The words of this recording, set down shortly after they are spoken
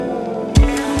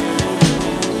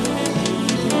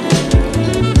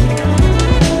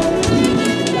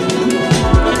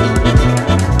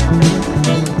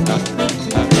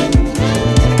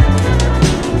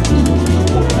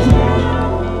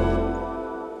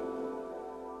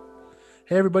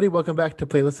Hey everybody, welcome back to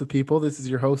Playlist with People. This is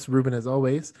your host Ruben as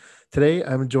always. Today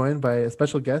I'm joined by a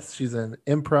special guest. She's an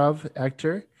improv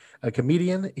actor, a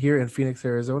comedian here in Phoenix,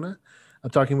 Arizona. I'm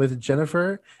talking with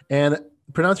Jennifer, and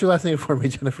pronounce your last name for me,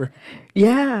 Jennifer.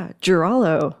 Yeah,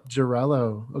 Girallo.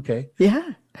 Girallo. Okay.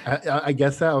 Yeah. I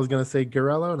guess that I was gonna say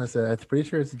Girallo, and I said I'm pretty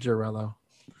sure it's Girallo.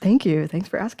 Thank you. Thanks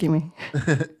for asking me.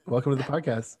 Welcome to the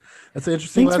podcast. That's an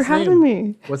interesting Thanks for last having name.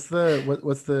 me. What's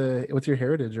your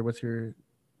heritage or what's your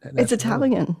It's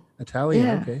nationality? Italian. Italian,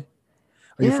 Yeah. okay.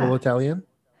 Are you full Yeah. Italian?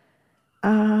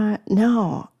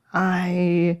 No.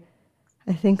 I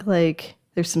think like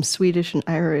there's some Swedish and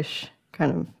Irish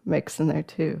kind of mix in there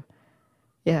too.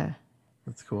 Yeah.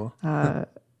 That's cool.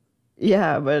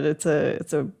 Yeah, but it's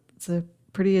a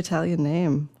pretty Italian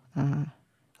name. I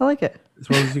like it. As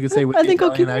well as you could say with the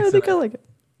Italian I accent. think I like it.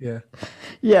 Yeah.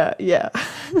 Yeah, yeah.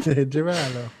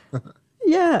 Girallo.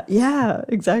 Yeah, yeah,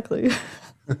 exactly.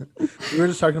 We were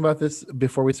just talking about this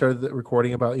before we started the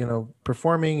recording about,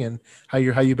 performing and how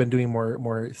you've been doing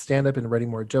more stand up and writing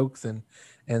more jokes and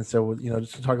so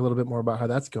just to talk a little bit more about how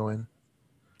that's going.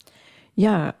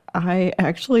 Yeah, I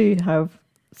actually have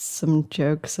some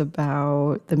jokes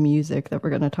about the music that we're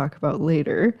going to talk about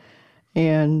later.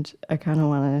 And I kind of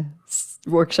want to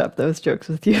workshop those jokes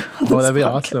with you on Oh, this that'd be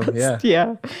awesome. podcast.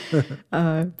 Yeah.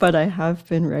 Yeah. But I have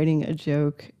been writing a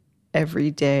joke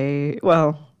every day.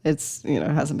 Well, it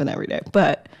hasn't been every day,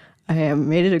 but I have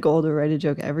made it a goal to write a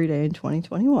joke every day in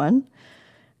 2021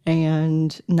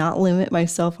 and not limit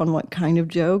myself on what kind of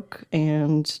joke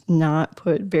and not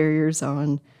put barriers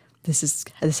on this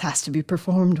has to be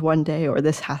performed one day or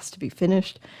this has to be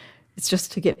finished. It's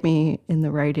just to get me in the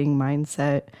writing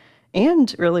mindset.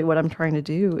 And really what I'm trying to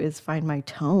do is find my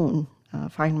tone,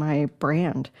 find my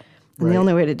brand. And the Right.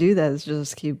 only way to do that is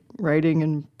just keep writing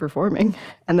and performing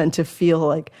and then to feel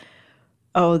like,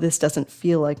 oh, this doesn't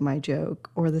feel like my joke,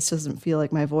 or this doesn't feel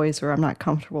like my voice, or I'm not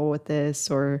comfortable with this,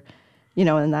 or,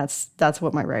 and that's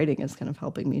what my writing is kind of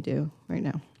helping me do right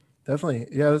now. Definitely.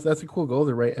 Yeah, that's a cool goal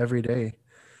to write every day.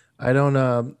 I don't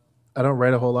um I don't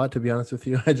write a whole lot, to be honest with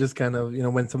you. I just kind of,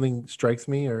 when something strikes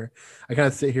me, or I kind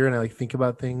of sit here and I like think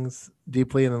about things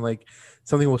deeply, and then like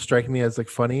something will strike me as like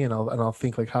funny, and I'll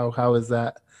think like how is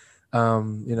that,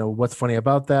 what's funny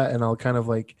about that, and I'll kind of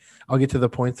like I'll get to the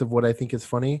points of what I think is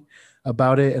funny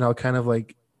about it, and I'll kind of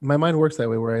like my mind works that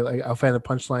way where I'll find a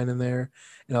punchline in there,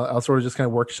 and I'll sort of just kind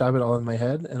of workshop it all in my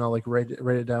head, and I'll like write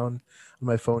it down on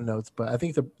my phone notes. But I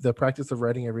think the practice of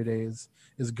writing every day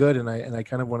is good, and I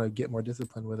kind of want to get more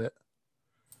disciplined with it.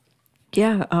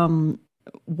 Yeah.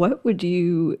 What would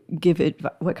you give it?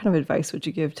 What kind of advice would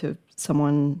you give to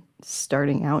someone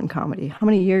starting out in comedy? How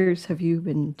many years have you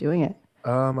been doing it?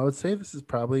 I would say this is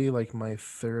probably like my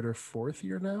third or fourth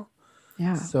year now.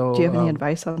 Yeah. Do you So have any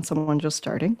advice on someone just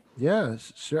starting? yeah,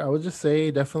 sure. I would just say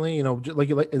definitely, like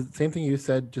same thing you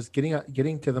said, just getting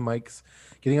to the mics,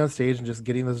 getting on stage and just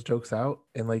getting those jokes out,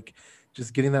 and like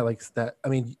just getting that like that. I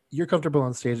mean, you're comfortable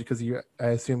on stage because I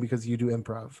assume because you do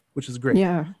improv, which is great.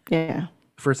 Yeah. Yeah.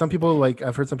 For some people, like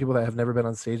I've heard some people that have never been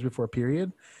on stage before, period.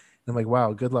 And I'm like,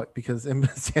 wow, good luck, because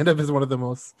stand up is one of the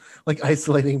most like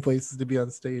isolating places to be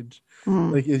on stage.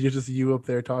 Mm. Like you're just you up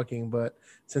there talking. But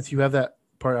since you have that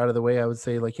part out of the way, I would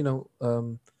say like,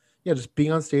 yeah, just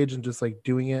being on stage and just like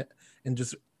doing it and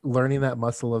just learning that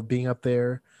muscle of being up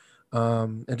there,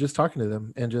 and just talking to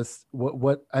them, and just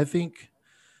what I think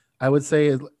I would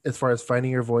say as far as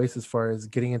finding your voice, as far as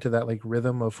getting into that like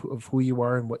rhythm of who you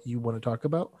are and what you want to talk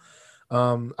about.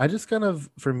 I just kind of,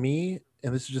 for me,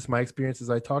 and this is just my experiences,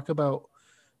 I talk about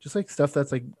just like stuff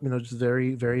that's like, just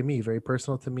very, very me, very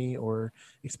personal to me, or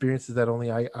experiences that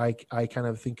only I kind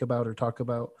of think about or talk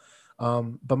about.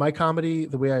 But my comedy,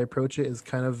 the way I approach it is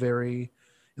kind of very,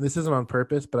 and this isn't on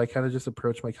purpose, but I kind of just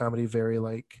approach my comedy very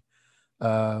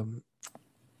um,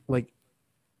 like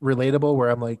relatable, where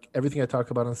I'm like, everything I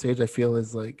talk about on stage, I feel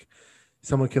is like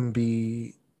someone can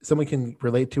be, someone can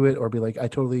relate to it or be like, I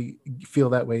totally feel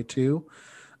that way too.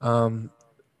 Um,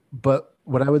 but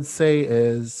what I would say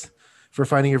is for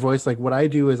finding your voice, like what I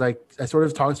do is I sort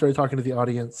of started talking to the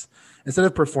audience instead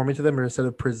of performing to them or instead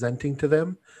of presenting to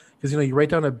them. Because you write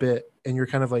down a bit and you're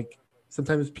kind of like,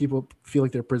 sometimes people feel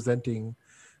like they're presenting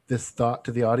this thought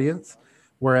to the audience.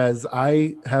 Whereas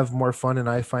I have more fun and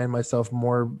I find myself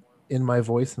more in my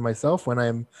voice and myself when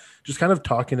I'm just kind of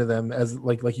talking to them as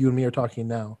like you and me are talking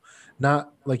now.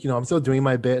 Not like, I'm still doing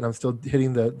my bit and I'm still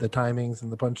hitting the timings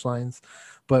and the punchlines,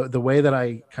 but the way that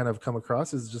I kind of come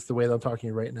across is just the way that I'm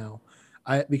talking right now.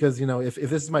 Because if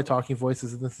this is my talking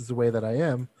voices and this is the way that I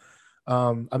am,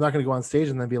 I'm not going to go on stage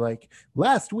and then be like,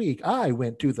 last week I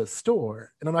went to the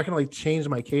store, and I'm not going to like change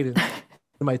my cadence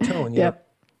and my tone. Yep.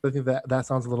 I think that that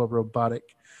sounds a little robotic.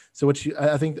 So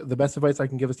I think the best advice I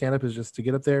can give a stand up is just to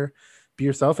get up there, be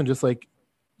yourself, and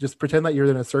just pretend that you're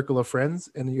in a circle of friends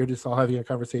and you're just all having a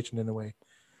conversation in a way.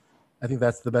 I think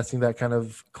that's the best thing that kind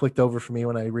of clicked over for me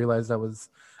when I realized I was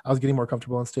getting more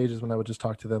comfortable on stage is when I would just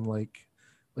talk to them like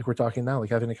we're talking now, like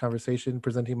having a conversation,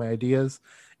 presenting my ideas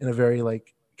in a very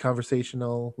like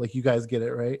conversational, like you guys get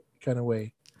it right kind of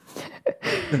way.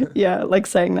 Yeah, like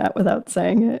saying that without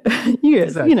saying it. You know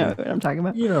Exactly. what I'm talking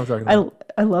about. You know what I'm talking I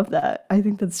about. I love that. I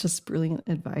think that's just brilliant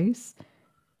advice.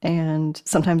 And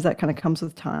sometimes that kind of comes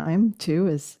with time too,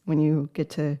 is when you get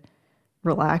to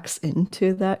relax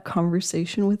into that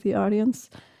conversation with the audience.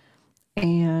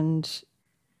 And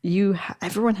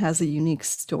everyone has a unique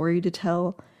story to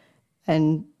tell,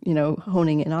 and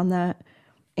honing in on that,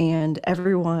 and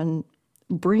everyone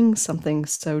brings something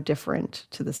so different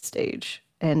to the stage,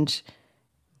 and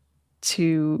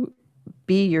to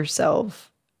be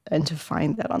yourself and to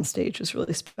find that on stage is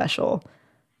really special,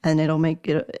 and it'll make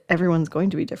it everyone's going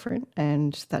to be different,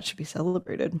 and that should be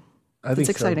celebrated. I It's think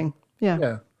so. exciting. Yeah.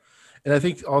 Yeah. And I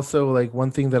think also like one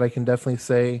thing that I can definitely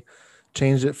say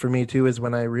changed it for me too is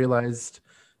when I realized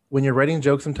when you're writing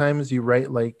jokes sometimes you write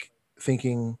like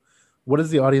thinking what is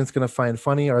the audience going to find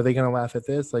funny? Are they going to laugh at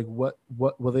this? Like what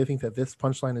will they think that this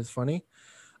punchline is funny?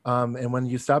 And when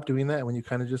you stop doing that, when you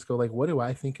kind of just go like, what do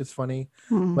I think is funny?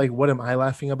 Mm. Like, what am I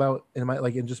laughing about? And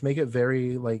and just make it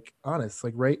very like honest,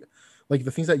 like, right. Like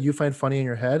the things that you find funny in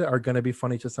your head are going to be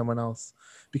funny to someone else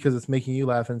because it's making you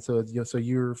laugh. And so, so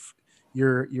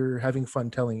you're having fun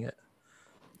telling it.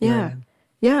 You know what I Yeah. mean?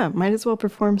 Yeah. Might as well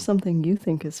perform something you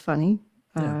think is funny.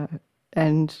 Yeah, Uh,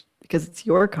 and because it's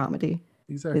your comedy,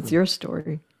 it's exactly. your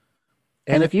story.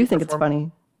 And And if if you you think it's perform,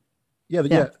 funny, yeah,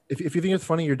 yeah. yeah. If you think it's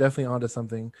funny, you're definitely onto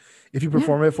something. If you Yeah.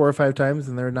 perform it 4 or 5 times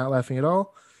and they're not laughing at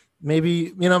all,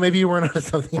 maybe maybe you weren't onto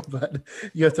something, but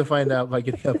you have to find out by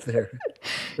getting up there,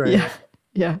 Yeah. right?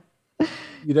 Yeah.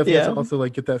 You definitely have to Yeah. also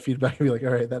like get that feedback and be like,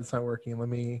 all right, that's not working. Let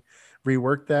me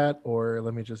rework that, or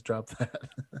let me just drop that.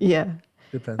 Yeah.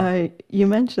 Depends. You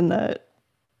mentioned that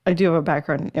I do have a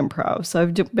background in improv. So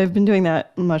I've been doing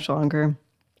that much longer.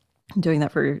 I'm doing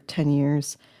that for 10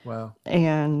 years. Wow.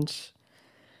 And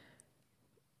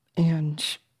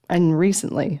and and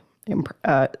recently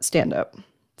stand up.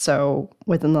 So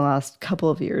within the last couple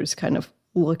of years, kind of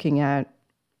looking at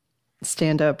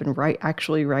stand up and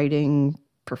actually writing,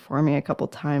 performing a couple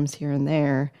times here and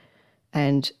there,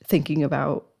 and thinking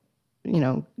about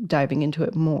diving into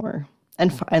it more,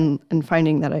 and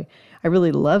finding that I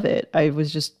really love it.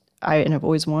 And I've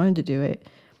always wanted to do it.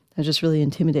 I'm just really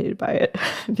intimidated by it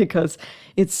because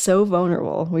it's so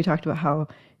vulnerable. We talked about how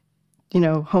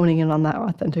honing in on that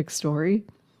authentic story,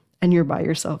 and you're by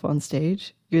yourself on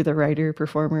stage. You're the writer,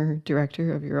 performer,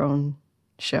 director of your own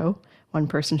show, one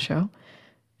person show.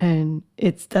 And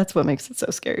that's what makes it so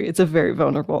scary. It's a very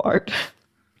vulnerable art.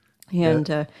 Yeah.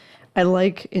 And I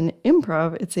like in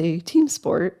improv, it's a team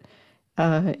sport.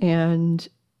 And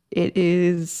it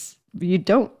is, you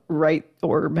don't write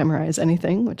or memorize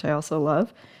anything, which I also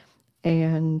love.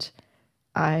 And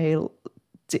I,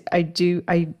 I do,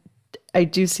 I I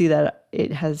do see that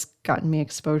it has gotten me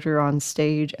exposure on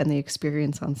stage and the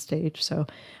experience on stage. So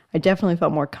I definitely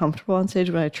felt more comfortable on stage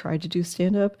when I tried to do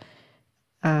stand up.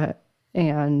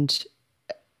 And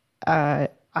I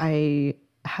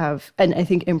and I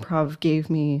think improv gave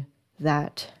me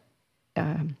that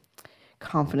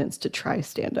confidence to try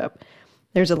stand up.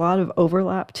 There's a lot of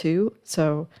overlap too.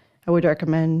 So I would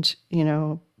recommend,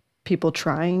 people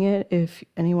trying it if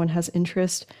anyone has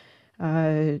interest.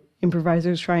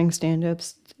 Improvisers trying stand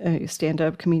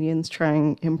up comedians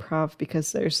trying improv,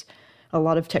 because there's a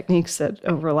lot of techniques that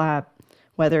overlap,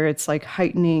 whether it's like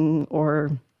heightening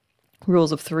or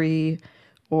rules of three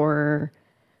or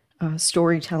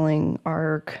storytelling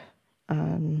arc,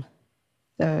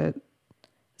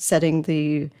 setting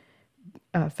the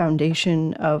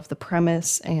foundation of the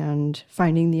premise and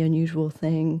finding the unusual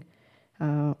thing,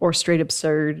 or straight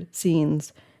absurd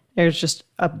scenes. There's just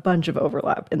a bunch of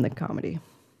overlap in the comedy.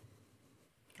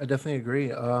 I definitely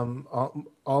agree.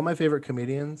 All my favorite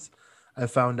comedians, I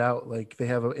found out like they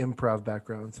have an improv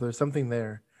background, so there's something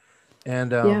there.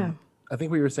 And Yeah. I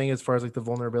think what you were saying as far as like the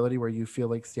vulnerability, where you feel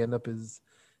like stand up is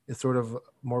sort of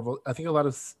more. I think a lot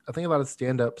of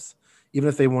stand ups, even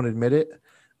if they won't admit it,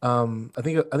 I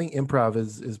think improv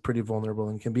is pretty vulnerable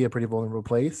and can be a pretty vulnerable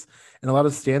place. And a lot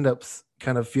of stand ups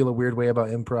kind of feel a weird way about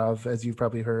improv, as you've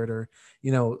probably heard, or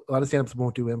a lot of stand ups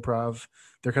won't do improv.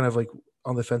 They're kind of like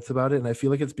on the fence about it, and I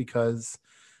feel like it's because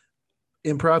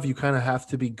improv you kind of have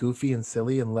to be goofy and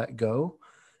silly and let go,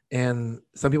 And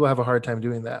some people have a hard time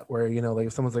doing that, where, you know, like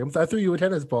if someone's like, I threw you a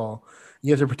tennis ball,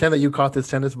 you have to pretend that you caught this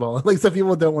tennis ball. Like some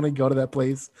people don't want to go to that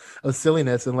place of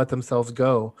silliness and let themselves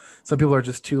go. Some people are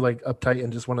just too like uptight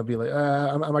and just want to be like,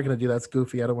 I'm not going to do that. It's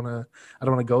goofy. I don't want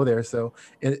to go there. So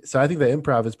I think that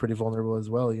improv is pretty vulnerable as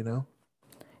well, you know?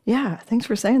 Yeah, thanks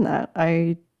for saying that.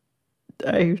 I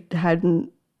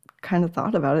hadn't kind of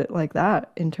thought about it like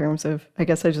that in terms of I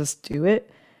guess I just do it,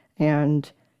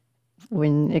 and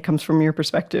when it comes from your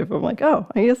perspective, I'm like, oh,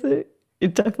 I guess it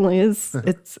definitely is.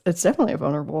 It's definitely a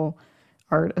vulnerable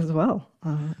art as well.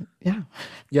 Yeah,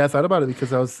 Yeah, I thought about it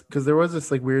because there was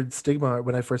this like weird stigma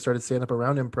when I first started stand up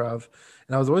around improv,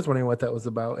 and I was always wondering what that was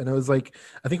about. And it was like,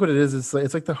 I think what it is like,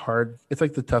 it's like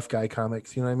the tough guy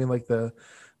comics. You know what I mean? Like the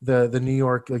New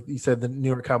York, like you said, the New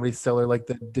York Comedy Cellar, like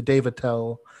the Dave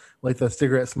Attell, like the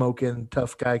cigarette smoking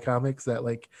tough guy comics that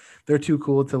like they're too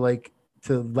cool to like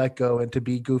to let go and to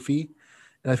be goofy.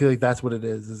 And I feel like that's what it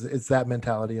is. It's that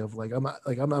mentality of like I'm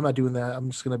not doing that.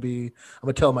 I'm just gonna be. I'm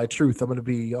gonna tell my truth. I'm gonna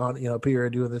be on, you know, up here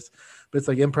doing this. But it's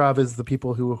like improv is the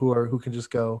people who can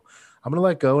just go. I'm gonna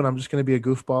let go, and I'm just gonna be a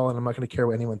goofball, and I'm not gonna care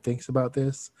what anyone thinks about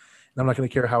this, and I'm not gonna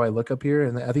care how I look up here.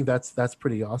 And I think that's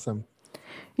pretty awesome.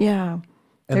 yeah.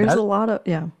 And There's that a lot of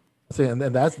yeah. and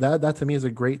that to me is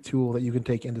a great tool that you can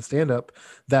take into stand up.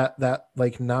 That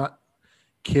like not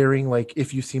caring like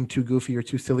if you seem too goofy or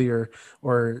too silly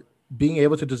or being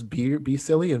able to just be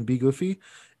silly and be goofy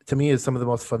to me is some of the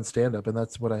most fun stand up, and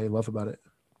that's what I love about it.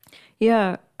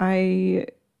 Yeah, I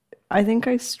think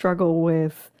I struggle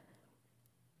with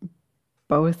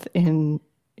both in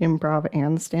improv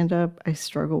and stand up. I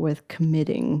struggle with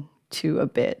committing to a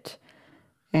bit.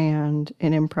 And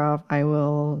in improv, I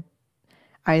will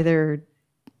either,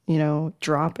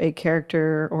 drop a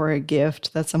character or a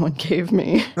gift that someone gave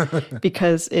me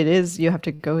because it is, you have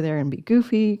to go there and be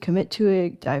goofy, commit to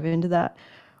it, dive into that,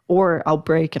 or I'll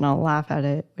break and I'll laugh at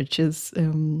it, which is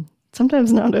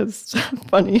sometimes not as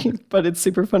funny, but it's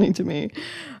super funny to me.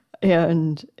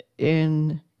 And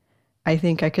in, I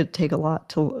think I could take a lot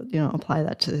to, apply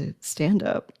that to stand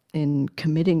up in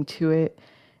committing to it.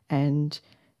 And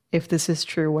if this is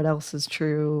true, what else is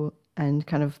true? And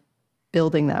kind of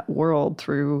building that world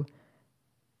through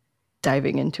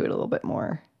diving into it a little bit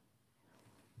more.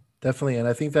 Definitely, and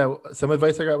I think that some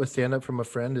advice I got with stand up from a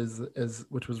friend is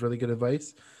which was really good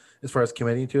advice as far as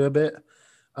committing to a bit.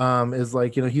 Is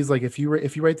like, you know, he's like, if you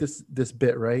write this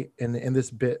bit, right, and in this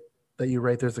bit that you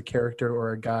write there's a character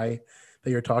or a guy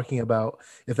that you're talking about,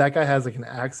 if that guy has like an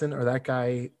accent or that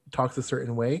guy talks a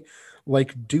certain way,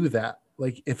 like do that.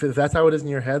 Like if that's how it is in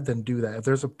your head, then do that. If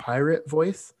there's a pirate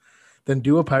voice, then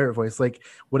do a pirate voice. Like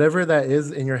whatever that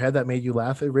is in your head that made you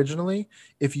laugh originally,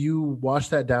 if you wash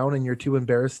that down and you're too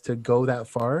embarrassed to go that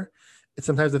far,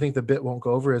 sometimes I think the bit won't go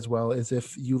over as well as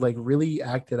if you like really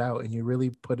act it out and you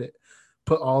really put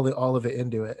all of it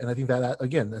into it. And I think that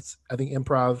again, that's, I think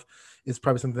improv is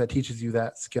probably something that teaches you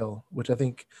that skill, which I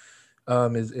think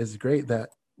is great. That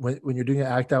when you're doing an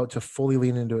act out, to fully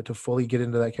lean into it, to fully get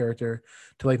into that character,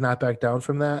 to like not back down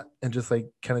from that, and just like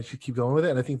kind of keep going with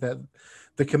it. And I think that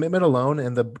the commitment alone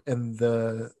and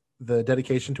the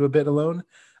dedication to a bit alone,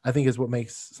 I think is what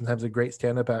makes sometimes a great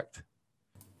stand-up act.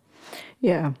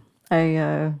 Yeah.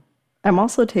 I'm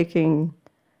also taking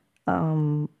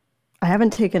I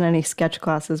haven't taken any sketch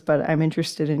classes, but I'm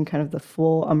interested in kind of the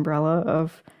full umbrella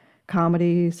of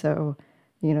comedy. So,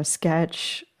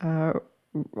 sketch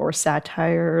or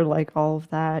satire, like all of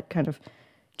that, kind of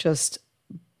just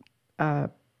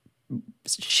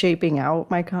shaping out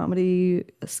my comedy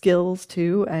skills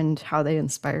too and how they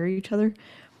inspire each other.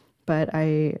 But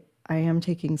I am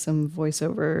taking some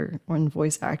voiceover and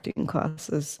voice acting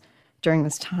classes during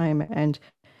this time, and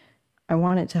I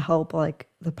want it to help like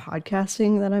the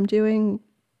podcasting that I'm doing,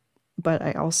 but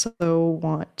I also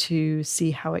want to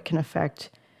see how it can affect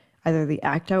either the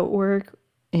act out work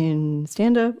in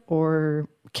stand up or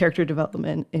character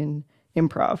development in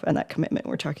improv and that commitment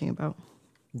we're talking about.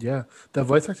 Yeah, the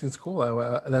voice acting is cool.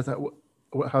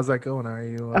 How's that going? Are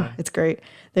you? Oh, it's great.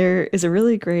 There is a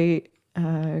really great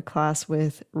class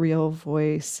with Real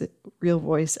Voice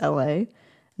LA.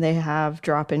 They have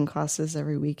drop-in classes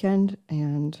every weekend,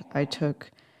 and I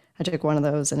took one of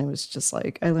those, and it was just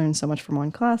like I learned so much from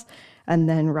one class. And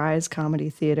then Rise Comedy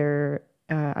Theater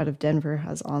out of Denver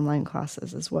has online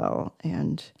classes as well,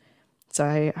 and so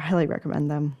I highly recommend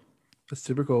them. That's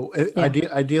super cool. Yeah,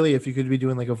 Ideally, if you could be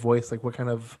doing like a voice, like what kind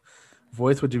of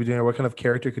voice would you be doing, or what kind of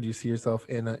character could you see yourself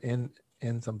in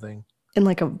in something? in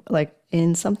like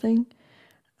in something.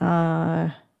 Uh,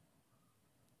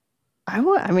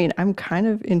 I mean, I'm kind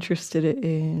of interested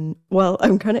in. Well,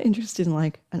 I'm kind of interested in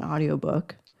like an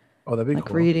audiobook, Oh, that'd be like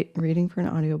cool. reading for an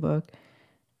audiobook.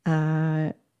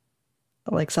 uh,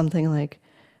 like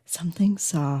something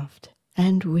soft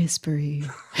and whispery,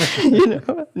 you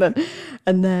know.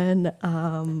 And then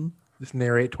Just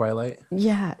narrate Twilight.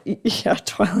 yeah, yeah,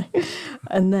 Twilight.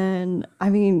 And then I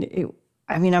mean,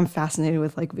 I'm fascinated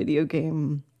with like video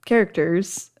game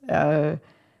characters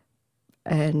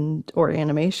and or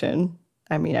animation.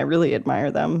 I mean, I really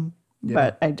admire them, Yeah.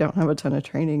 but I don't have a ton of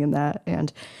training in that.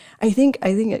 And I think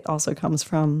it also comes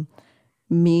from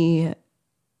me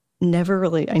I never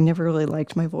really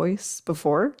liked my voice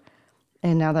before.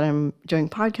 And now that I'm doing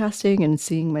podcasting and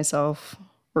seeing myself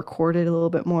recorded a little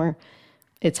bit more,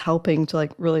 it's helping to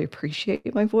like really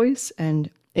appreciate my voice, and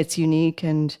it's unique,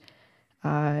 and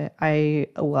I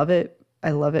love it.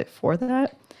 I love it for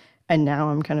that. And now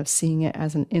I'm kind of seeing it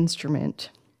as an instrument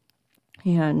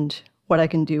and what I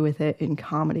can do with it in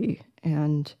comedy.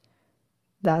 And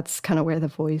that's kind of where the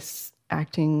voice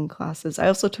acting classes. I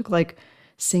also took like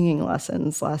singing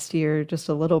lessons last year, just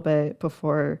a little bit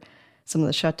before some of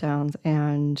the shutdowns,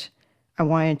 and I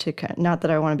wanted to not that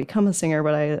I want to become a singer,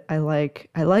 but I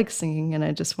like singing, and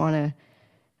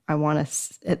I want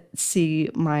to see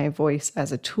my voice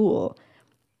as a tool.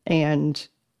 And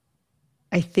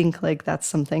I think like that's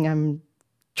something I'm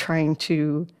trying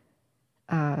to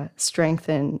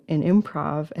strengthen in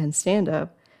improv and stand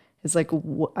up, is like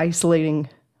isolating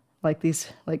like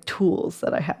these like tools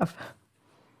that I have.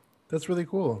 That's really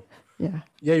cool. Yeah.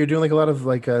 Yeah, you're doing like a lot of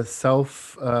like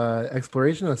self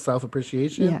exploration and self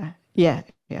appreciation. Yeah. Yeah.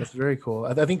 Yeah. That's very cool.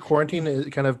 I think quarantine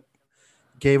kind of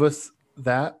gave us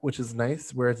that, which is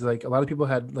nice. Where it's like a lot of people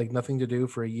had like nothing to do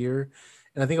for a year,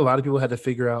 and I think a lot of people had to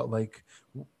figure out like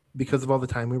because of all the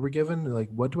time we were given, like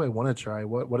what do I want to try?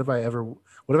 What have I ever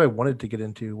what have I wanted to get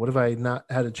into? What have I not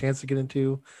had a chance to get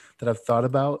into that I've thought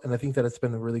about? And I think that it's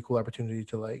been a really cool opportunity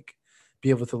to like be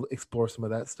able to explore some of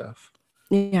that stuff.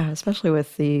 Yeah. Especially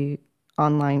with the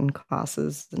online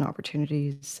classes and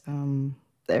opportunities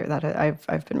there that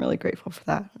I've been really grateful for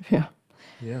that. Yeah.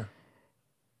 Yeah,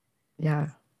 Yeah.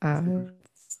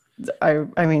 super.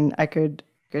 I mean, I could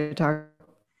talk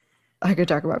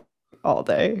about all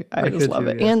day. I I just could love too.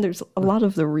 it. Yeah. And there's a lot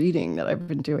of the reading that I've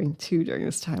been doing too during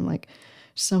this time, like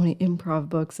so many improv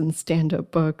books and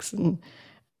stand-up books, and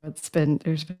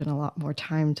there's been a lot more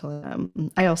time to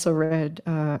them. I also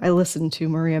I listened to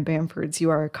Maria Bamford's "You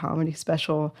Are a Comedy"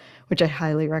 special, which I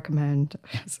highly recommend.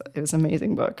 It was an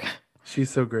amazing book. She's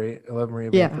so great. I love Maria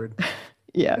Yeah, Bamford.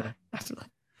 yeah, Yeah.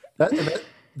 That, and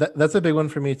that's a big one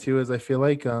for me too, is I feel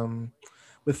like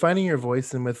with finding your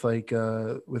voice and with like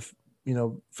with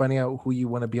finding out who you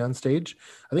want to be on stage,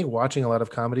 I think watching a lot of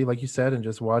comedy, like you said, and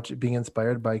just being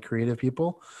inspired by creative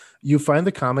people, you find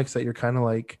the comics that you're kind of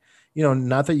like,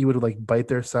 not that you would like bite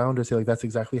their sound or say like that's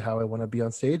exactly how I want to be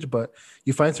on stage, but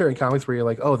you find certain comics where you're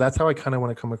like, oh, that's how I kind of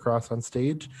want to come across on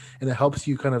stage, and it helps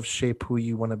you kind of shape who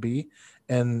you want to be.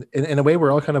 And in a way,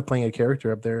 we're all kind of playing a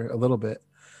character up there a little bit.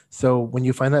 So when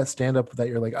you find that stand up that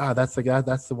you're like, that's the guy,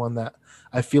 that's the one that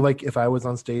I feel like if I was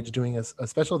on stage doing a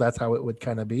special, that's how it would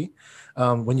kind of be.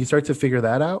 When you start to figure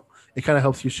that out, it kind of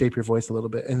helps you shape your voice a little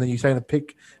bit. And then you kind of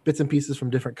pick bits and pieces from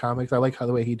different comics. I like how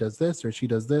the way he does this or she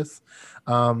does this.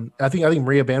 I think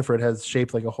Maria Bamford has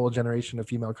shaped like a whole generation of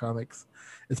female comics,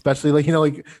 especially like,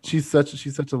 like she's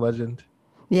such a legend.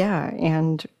 yeah.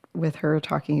 And with her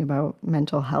talking about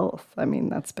mental health, I mean,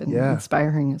 that's been Yeah.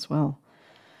 inspiring as well.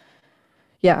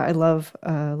 Yeah, I love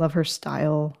her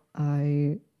style.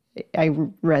 I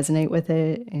resonate with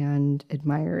it and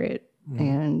admire it. Mhm.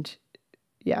 And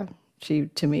yeah, she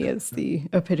to me is the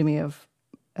epitome of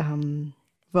um,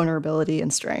 vulnerability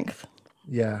and strength.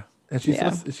 Yeah, and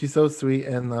Yeah. she's so sweet.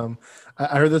 And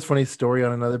I heard this funny story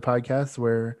on another podcast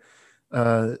where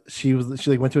she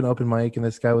like went to an open mic, and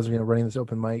this guy was running this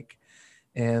open mic,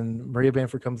 and Maria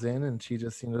Bamford comes in, and she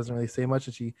just doesn't really say much,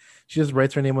 and she just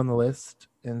writes her name on the list,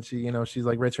 and she's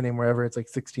like writes her name wherever it's like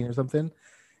 16 or something.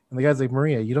 And the guy's like,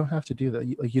 Maria, you don't have to do that.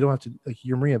 You don't have to, like,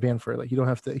 you're Maria Bamford. Like, you don't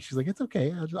have to. She's like, it's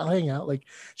okay. I'll hang out. Like,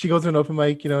 she goes to an open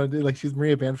mic, like she's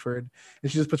Maria Bamford, and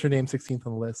she just puts her name 16th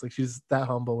on the list. Like, she's that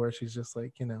humble where she's just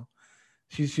like,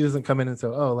 she doesn't come in and say,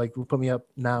 oh, like, put me up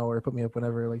now or put me up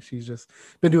whenever. Like, she's just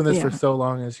been doing this for Yeah. so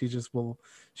long, and she just will.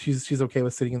 She's okay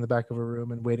with sitting in the back of a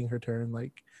room and waiting her turn.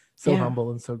 Like, so Yeah.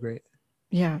 humble and so great.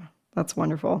 Yeah. That's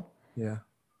wonderful. Yeah.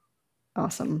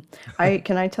 Awesome. I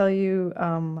can I tell you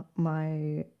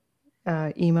my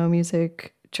emo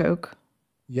music joke?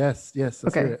 Yes. Yes.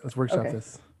 Let's hear Okay. it. Let's workshop Okay.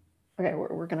 this. Okay,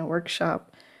 we're gonna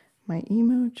workshop my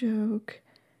emo joke,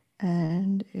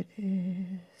 and it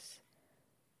is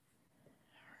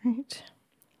right.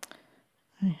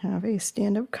 I have a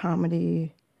stand-up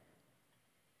comedy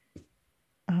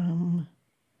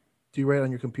Do you write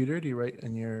on your computer? Do you write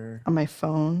in your? on my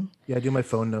phone. Yeah, I do my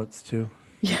phone notes too.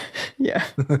 Yeah, yeah.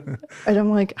 And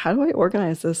I'm like, how do I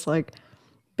organize this? Like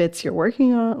bits you're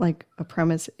working on, like a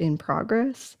premise in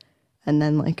progress, and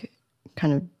then like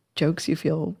kind of jokes you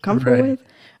feel comfortable Right. with.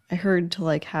 I heard to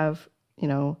like have,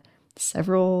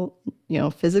 several,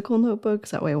 physical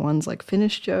notebooks. That way one's like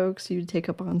finished jokes you take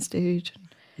up on stage and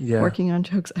Yeah. working on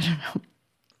jokes. I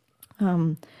don't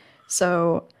know.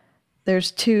 So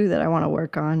there's two that I want to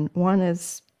work on. One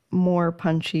is more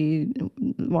punchy.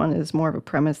 One is more of a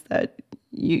premise that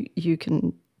you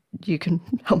can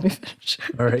help me finish.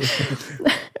 All right.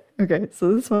 Okay,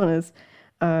 so this one is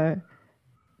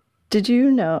did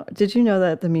you know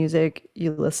that the music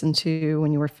you listened to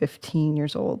when you were 15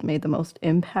 years old made the most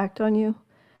impact on you?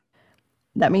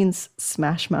 That means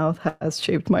Smash Mouth has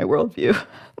shaped my worldview.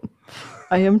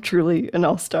 I am truly an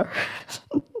all-star,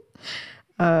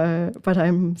 but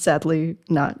I'm sadly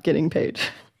not getting paid.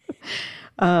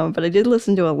 But I did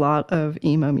listen to a lot of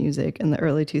emo music in the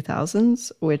early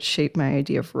 2000s, which shaped my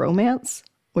idea of romance,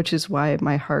 which is why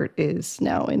my heart is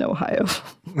now in Ohio.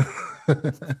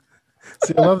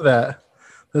 See, I love that.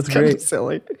 That's Kind of great.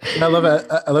 silly. And I love it.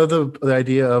 I love the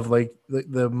idea of like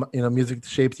music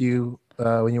shaped you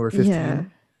when you were Yeah.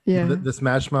 15. The, Yeah. the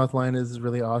Smash Mouth line is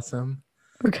really awesome.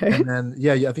 Okay. And then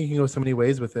yeah, I think you can go so many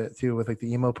ways with it too, with like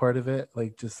the emo part of it,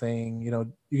 like just saying, you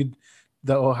could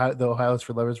the Ohio's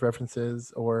for Lovers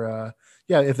references, or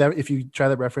yeah, if you try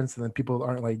that reference and then people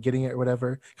aren't like getting it or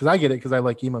whatever, because I get it because I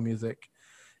like emo music.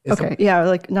 It's some, Okay. Yeah,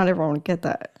 like not everyone would get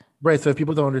that. right. So if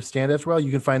people don't understand it as well, you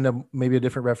can find maybe a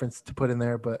different reference to put in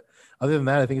there. But other than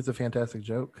that, I think it's a fantastic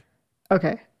joke.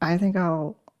 Okay. I think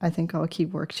I'll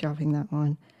keep workshopping that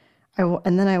one.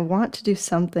 And then I want to do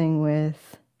something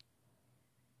with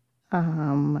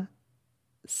um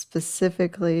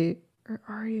specifically, where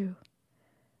are you?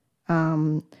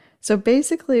 So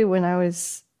basically when I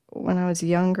was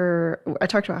younger, I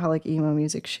talked about how like emo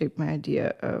music shaped my idea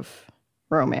of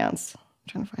romance. I'm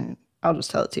trying to find it. I'll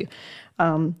just tell it to you.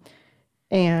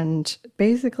 And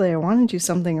basically I want to do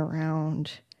something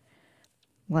around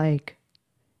like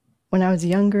when I was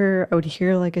younger, I would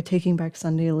hear like a Taking Back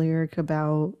Sunday lyric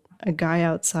about a guy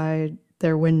outside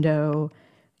their window,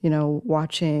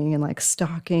 watching and like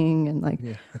stalking and like,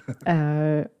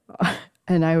 Yeah. uh,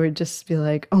 and I would just be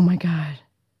like, oh my God,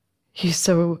 he's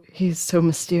so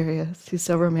mysterious. He's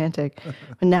so romantic.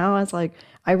 But now as like,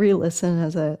 I re-listen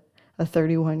as a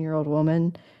 31-year-old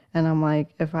woman, and I'm like,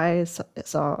 if I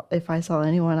saw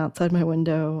anyone outside my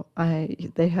window,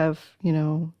 they have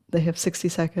 60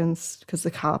 seconds because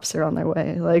the cops are on their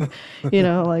way. Like,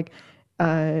 like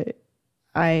uh,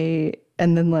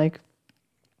 and then like,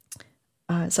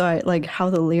 so I like how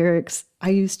the lyrics, I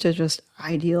used to just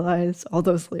idealize all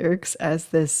those lyrics as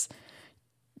this,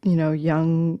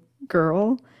 young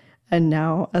girl. And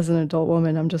now as an adult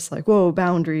woman, I'm just like, whoa,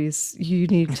 boundaries. You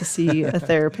need to see a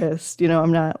therapist.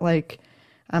 I'm not,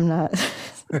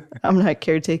 I'm not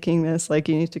caretaking this. Like,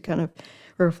 you need to kind of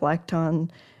reflect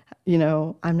on,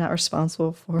 I'm not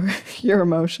responsible for your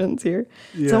emotions here.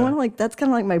 So I Yeah. want to like, that's kind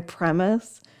of like my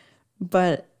premise,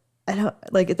 but I don't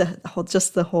like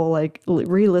the whole like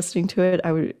re-listening to it.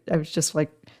 I was just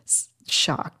like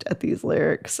shocked at these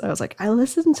lyrics. I was like, I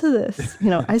listened to this.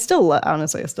 I still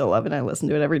honestly, I still love it. I listen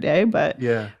to it every day, but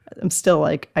Yeah. I'm still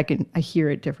like, I hear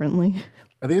it differently.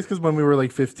 I think it's because when we were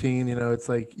like 15, it's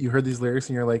like you heard these lyrics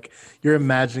and you're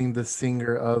imagining the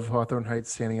singer of Hawthorne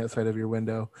Heights standing outside of your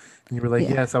window. And you were like,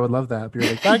 Yeah. yes, I would love that. But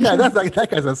you're like, that guy, that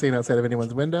guy's not standing outside of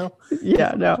anyone's window. He's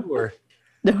Yeah, on no. tour.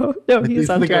 No, no, Like he's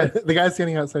on the guy, tour. the guy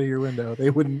standing outside of your window, they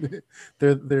wouldn't,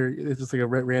 it's just like a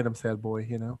random sad boy,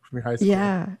 from your high school.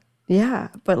 Yeah. Yeah.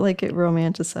 But like it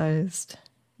romanticized,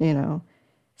 you know,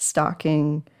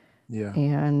 stalking Yeah.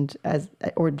 and as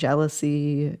or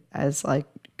jealousy as like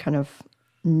kind of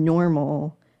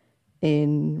normal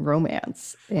in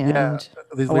romance. Yeah. And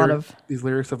These a lot lyrics, of these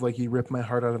lyrics of like, you ripped my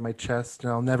heart out of my chest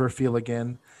and I'll never feel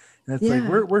again. And it's like,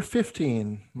 yeah, we're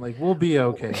 15. Like, we'll be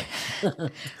okay.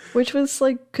 which was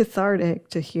like cathartic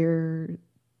to hear,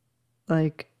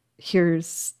 like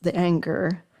here's the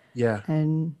anger. Yeah.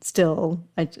 And still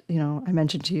I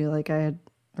mentioned to you like I had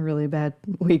a really bad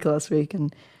week last week,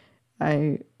 and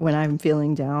when I'm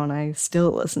feeling down, I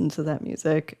still listen to that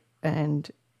music, and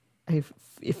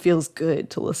it feels good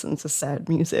to listen to sad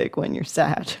music when you're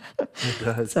sad. It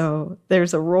does. So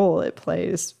there's a role it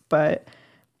plays, but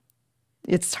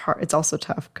it's hard. It's also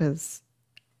tough because,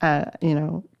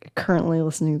 currently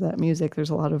listening to that music, there's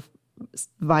a lot of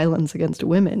violence against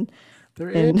women. There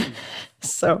is. And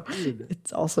so Weird.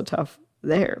 it's also tough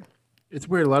there. It's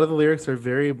weird. A lot of the lyrics are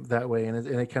very that way, and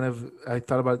it kind of I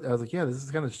thought about. I was like, yeah, this is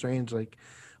kind of strange. Like,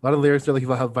 a lot of lyrics are like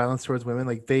about violence towards women.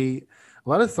 Like a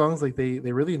lot of songs like they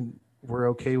really were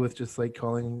okay with just like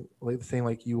calling like saying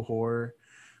like you whore,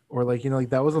 or like like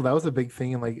that was a big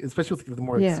thing, and like especially with the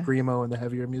more like Yeah. screamo and the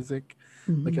heavier music,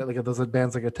 Hmm. like those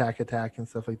bands like Attack Attack and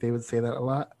stuff, like they would say that a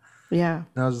lot. Yeah.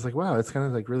 And I was just like, wow, it's kind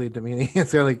of like really demeaning.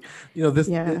 It's kind of like,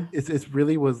 Yeah. it's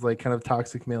really was like kind of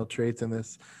toxic male traits in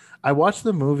this. I watched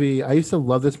the movie. I used to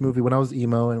love this movie when I was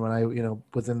emo and when I,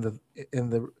 was in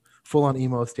the full on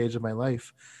emo stage of my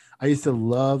life. I used to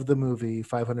love the movie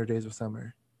 500 Days of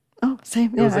Summer. Oh,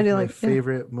 same. It Yeah, was I like do my like. Yeah.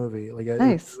 favorite movie. Like it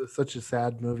Nice. was such a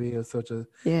sad movie. It was such a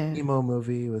Yeah. emo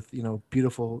movie with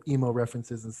beautiful emo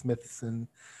references and Smiths and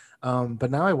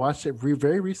but now I watched it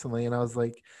very recently, and I was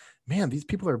like, man, these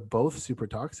people are both super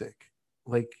toxic.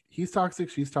 Like he's toxic,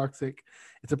 she's toxic.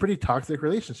 It's a pretty toxic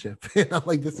relationship. And I'm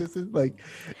like, this isn't like,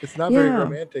 it's not very Yeah.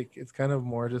 romantic. It's kind of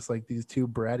more just like these two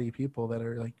bratty people that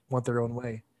are like want their own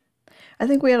way. I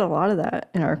think we had a lot of that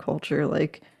in our culture.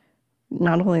 Like,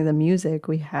 not only the music,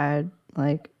 we had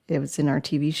like it was in our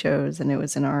TV shows and it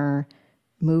was in our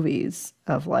movies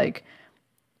of like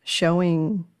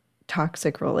showing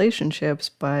toxic relationships,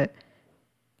 but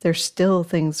there's still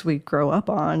things we grow up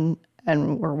on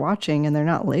and we're watching and they're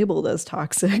not labeled as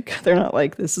toxic. They're not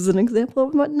like this is an example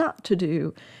of what not to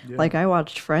do. Yeah, Like I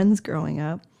watched Friends growing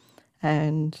up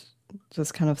and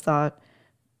just kind of thought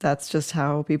that's just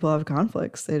how people have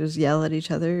conflicts. They just yell at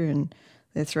each other and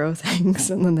they throw things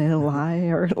and then they lie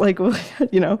or like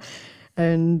you know,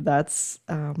 and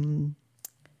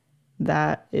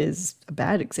that is a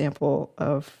bad example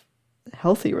of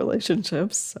healthy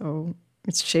relationships. So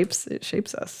it shapes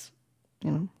us,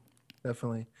 you know.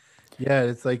 definitely. Yeah,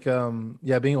 it's like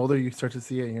yeah, being older, you start to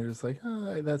see it, and you're just like,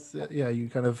 oh, that's yeah. You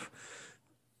kind of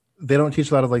they don't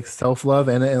teach a lot of like self love,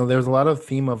 and there's a lot of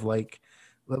theme of like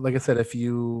I said, if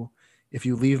you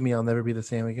leave me, I'll never be the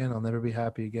same again. I'll never be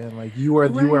happy again. Like you are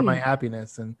my Right.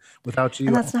 happiness, and without And you,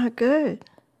 I'm that's not good.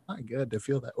 not good to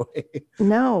feel that way.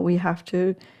 No, we have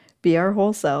to be our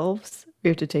whole selves. We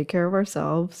have to take care of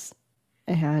ourselves.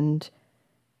 And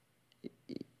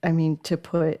I mean, to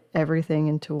put everything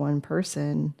into one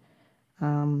person,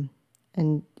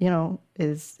 and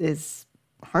is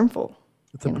harmful,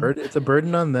 It's a you know. burden. It's a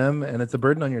burden on them, and it's a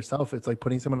burden on yourself. It's like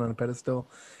putting someone on a pedestal.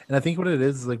 And I think what it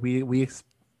is like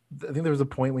I think there was a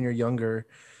point when you're younger,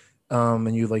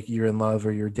 and you're in love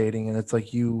or you're dating, and it's like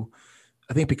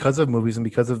I think because of movies and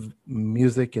because of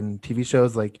music and TV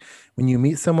shows, like when you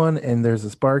meet someone and there's a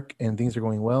spark and things are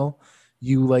going well,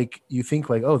 you think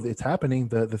like, oh, it's happening.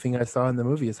 The thing I saw in the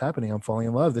movie is happening. I'm falling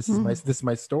in love. This is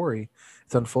my story.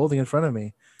 It's unfolding in front of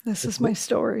me. This It's is my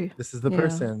story. this is the Yeah.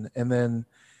 person. And then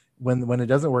when it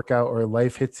doesn't work out or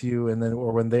life hits you, and then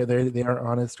or when they aren't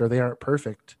honest or they aren't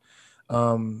perfect,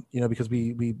 because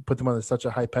we put them on such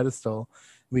a high pedestal,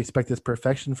 we expect this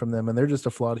perfection from them, and they're just a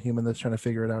flawed human that's trying to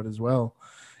figure it out as well.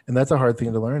 And that's a hard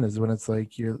thing to learn, is when it's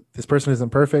like this person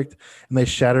isn't perfect, and they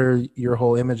shatter your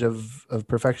whole image of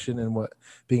perfection and what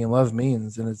being in love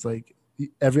means. And it's like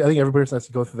I think every person has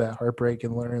to go through that heartbreak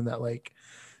and learn that, like,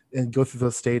 and go through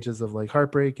those stages of like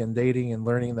heartbreak and dating and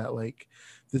learning that, like,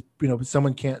 this,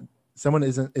 someone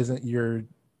isn't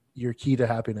your key to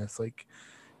happiness. Like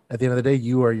at the end of the day,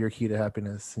 you are your key to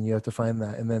happiness, and you have to find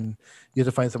that. And then you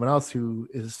have to find someone else who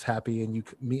is happy, and you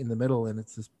meet in the middle, and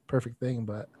it's this perfect thing.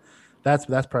 But that's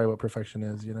probably what perfection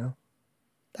is, you know.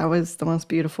 That was the most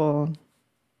beautiful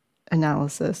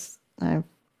analysis I've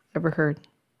ever heard.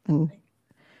 And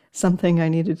something I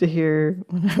needed to hear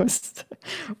when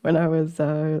I was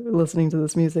listening to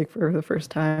this music for the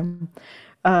first time.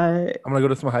 Uh, I'm gonna go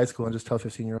to some high school and just tell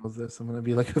 15-year-olds this. I'm gonna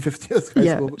be like a 50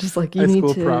 yeah, just like you high need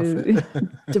school prophet. to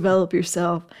develop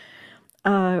yourself.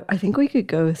 I think we could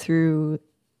go through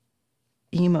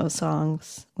emo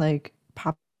songs, like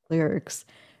pop lyrics,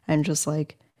 and just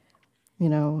like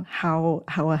how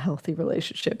a healthy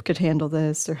relationship could handle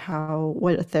this, or how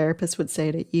what a therapist would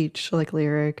say to each like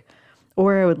lyric.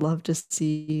 Or I would love to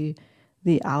see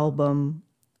the album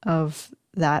of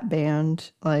that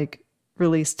band like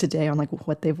released today on like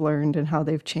what they've learned and how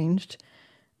they've changed.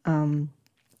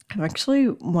 And actually,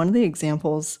 one of the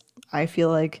examples I feel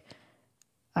like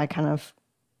I kind of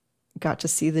got to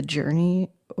see the journey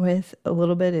with a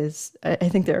little bit is I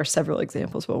think there are several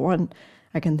examples, but one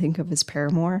I can think of is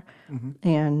Paramore. Hmm.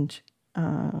 And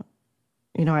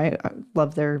I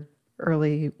love their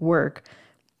early work,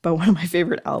 but one of my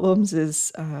favorite albums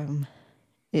is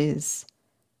is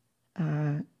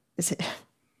it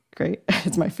great?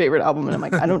 It's my favorite album, and I'm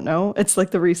like, I don't know. It's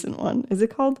like the recent one. Is it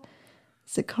called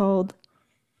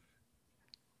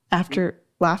After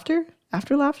Laughter?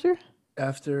 After Laughter?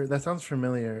 After that sounds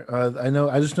familiar.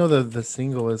 I just know the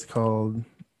single is called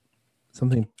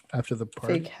Something after the Fake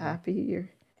party. happy or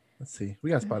Let's see. We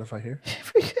got Spotify here.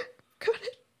 got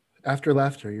it. After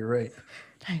laughter. You're right.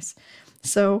 Nice.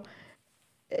 So,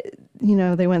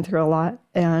 they went through a lot,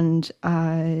 and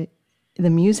the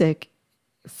music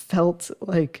felt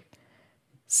like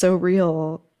so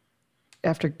real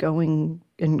after growing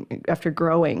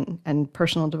and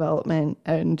personal development,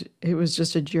 and it was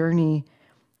just a journey,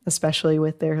 especially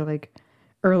with their like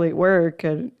early work,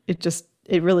 and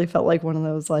it really felt like one of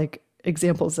those like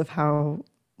examples of how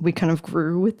we kind of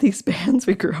grew with these bands.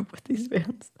 We grew up with these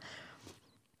bands.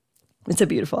 It's a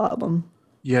beautiful album.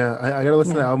 Yeah, I gotta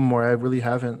listen to Yeah, the album more. I really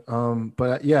haven't.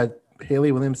 But yeah,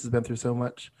 Haley Williams has been through so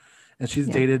much, and she's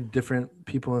yeah, dated different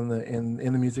people in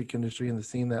the music industry and the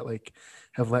scene that like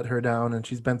have let her down, and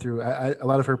she's been through a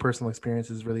lot of her personal experience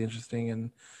is really interesting,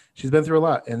 and she's been through a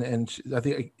lot, and I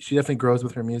think she definitely grows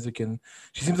with her music, and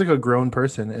she seems like a grown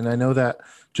person. And I know that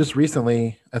just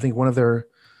recently, I think one of their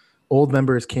old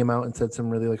members came out and said some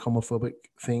really like homophobic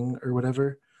thing or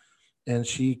whatever, and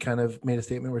she kind of made a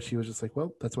statement where she was just like,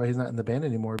 well, that's why he's not in the band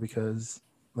anymore, because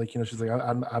like, she's like,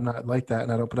 I'm not like that,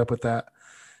 and I don't put up with that.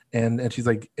 And she's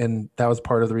like, and that was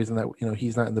part of the reason that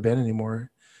he's not in the band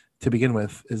anymore to begin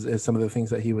with, is some of the things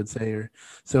that he would say. Or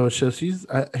so she's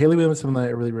Haley Williams is someone that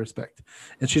I really respect,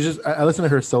 and she's just I listened to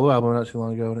her solo album not too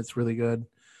long ago, and it's really good.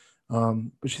 But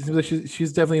she seems like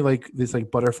she's definitely like this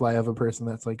like butterfly of a person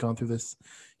that's like gone through this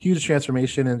huge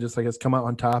transformation and just like has come out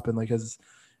on top, and like has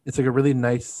it's like a really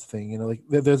nice thing, like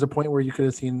there's a point where you could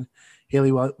have seen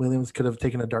Haley Williams could have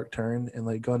taken a dark turn and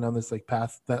like gone down this like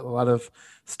path that a lot of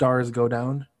stars go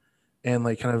down, and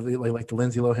like kind of like the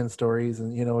Lindsay Lohan stories,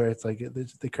 and where it's like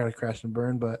they kind of crash and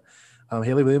burn. But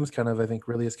Haley Williams kind of, I think,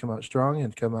 really has come out strong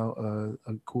and come out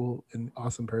a cool and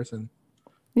awesome person.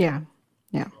 yeah,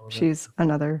 yeah. All of it. She's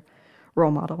another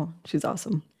role model. She's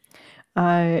awesome.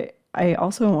 I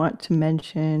also want to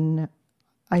mention,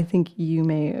 I think you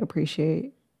may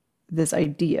appreciate this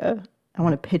idea. I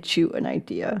want to pitch you an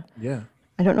idea. Yeah,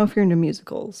 I don't know if you're into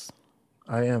musicals.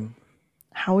 I am.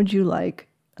 How would you like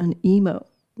an emo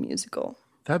musical?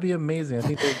 That'd be amazing. I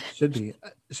think there should be.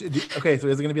 Okay, so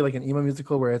is it going to be like an emo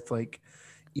musical where it's like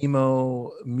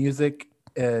emo music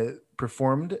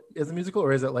performed as a musical,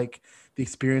 or is it like the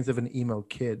experience of an emo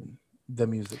kid, the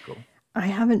musical? I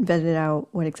haven't vetted out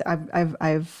what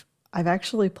I've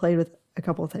actually played with a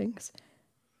couple of things.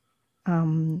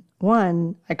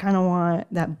 One, I kind of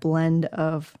want that blend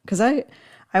of because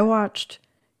I watched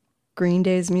Green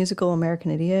Day's musical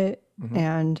American Idiot, Hmm.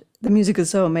 and the music is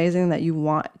so amazing that you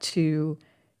want to,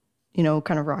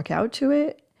 kind of rock out to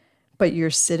it, but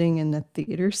you're sitting in the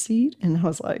theater seat. And I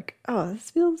was like, oh, this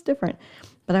feels different.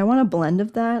 But I want a blend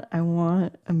of that. I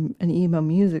want an emo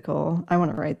musical. I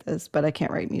want to write this, but I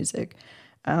can't write music.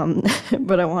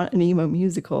 But I want an emo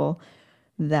musical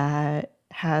that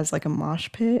has like a mosh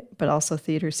pit, but also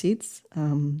theater seats.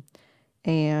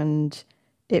 And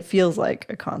it feels like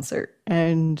a concert.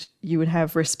 And you would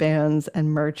have wristbands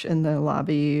and merch in the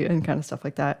lobby and kind of stuff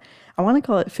like that. I want to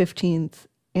call it 15th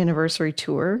anniversary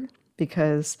tour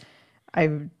because I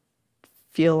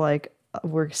feel like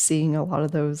we're seeing a lot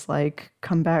of those like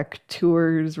comeback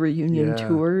tours, reunion Yeah.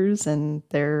 tours, and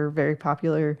they're very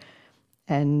popular.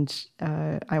 And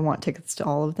I want tickets to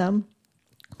all of them.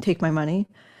 Take my money.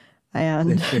 Same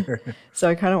And here. so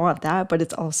I kind of want that, but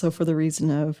it's also for the reason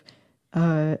of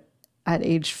at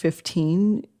age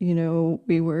 15,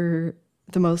 we were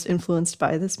the most influenced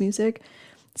by this music.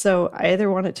 So I either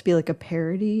want it to be like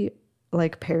parody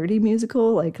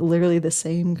musical, like literally the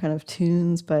same kind of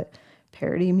tunes, but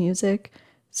parody music,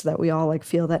 so that we all like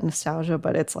feel that nostalgia,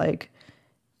 but it's like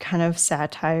kind of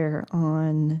satire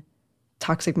on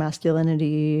toxic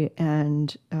masculinity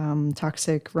and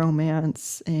toxic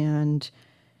romance and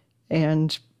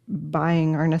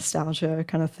buying our nostalgia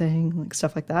kind of thing, like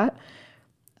stuff like that.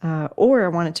 Or I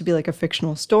want it to be like a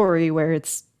fictional story where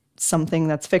it's something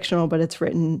that's fictional, but it's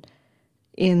written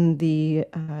in the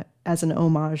as an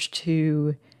homage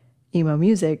to emo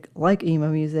music, like emo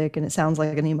music, and it sounds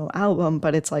like an emo album,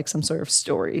 but it's like some sort of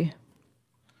story.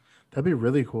 That'd be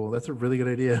really cool. That's a really good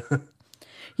idea.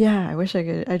 Yeah, I wish I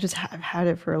could. I just have had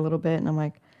it for a little bit, and I'm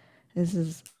like, this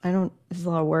is a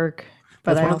lot of work,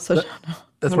 but That's I one of also that, don't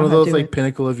that's know one of how to those do like it.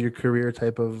 pinnacle of your career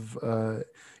type of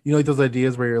like those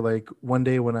ideas where you're like, one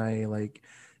day when I like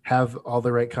have all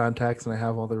the right contacts and I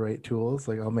have all the right tools,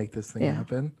 like I'll make this thing Yeah,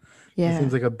 happen. yeah, That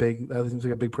seems like a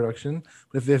big production.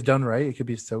 But if they've done right, it could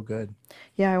be so good.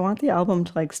 yeah. I want the album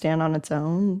to like stand on its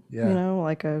own, Yeah.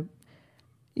 like I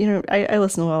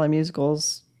listen to a lot of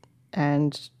musicals,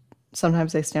 and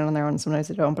sometimes they stand on their own, sometimes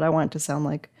they don't. But I want it to sound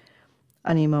like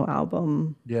an emo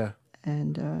album, Yeah.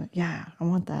 and yeah, I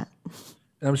want that.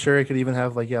 And I'm sure it could even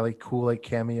have like yeah, like cool like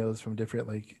cameos from different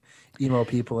like emo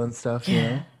people and stuff, you Yeah.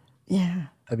 know? Yeah.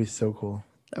 That'd be so cool.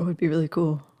 That would be really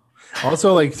cool.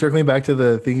 Also, like circling back to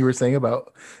the thing you were saying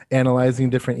about analyzing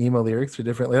different emo lyrics for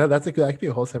different, like, that's like that could be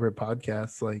a whole separate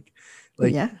podcast, like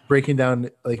Yeah. breaking down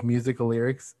like musical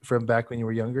lyrics from back when you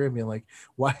were younger and being like,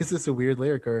 why is this a weird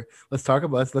lyric? Or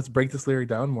let's break this lyric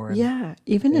down more and Yeah.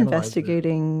 Even analyze it.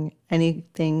 investigating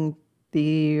anything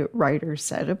the writer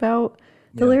said about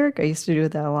the Yeah, lyric. I used to do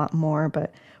that a lot more,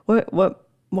 but what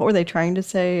were they trying to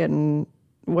say, and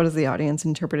what does the audience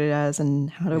interpret it as, and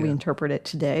how do we yeah, interpret it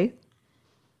today?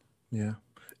 yeah,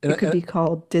 It could and be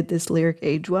called "Did this lyric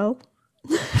age well?"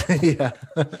 yeah,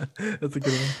 that's a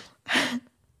good one.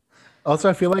 Also,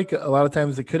 I feel like a lot of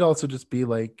times it could also just be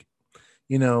like,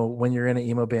 when you're in an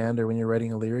emo band or when you're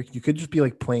writing a lyric, you could just be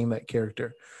like playing that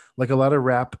character. Like a lot of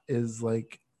rap is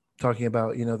like talking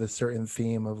about, this certain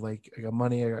theme of like, I got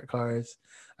money, I got cars,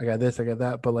 I got this, I got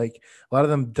that. But like a lot of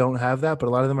them don't have that, but a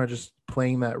lot of them are just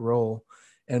playing that role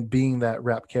and being that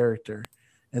rap character.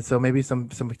 And so maybe some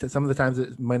of the times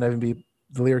it might not even be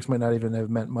the lyrics might not even have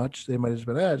meant much. They might have just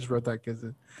been, I just wrote that because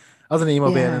I was an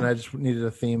emo band and Yeah. I just needed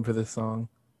a theme for this song.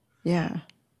 Yeah.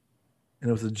 And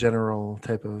it was a general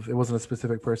type of, it wasn't a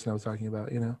specific person I was talking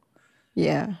about.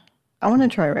 Yeah. I want to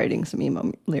try writing some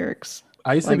emo lyrics.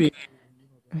 I used to be,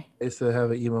 Like, I used to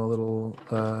have an emo little,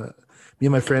 me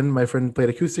and my friend played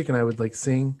acoustic and I would like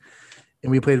sing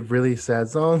and we played really sad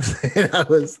songs. And I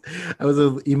was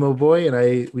an emo boy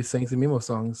and we sang some emo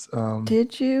songs.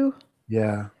 did you?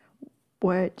 Yeah.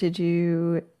 What did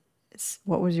you?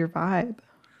 What was your vibe?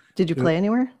 Did you It play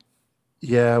anywhere?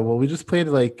 Yeah, well, we just played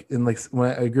like in like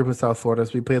when I grew up in South Florida,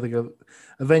 so we played like a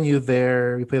venue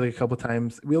there. We played like a couple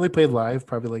times. We only played live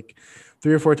probably like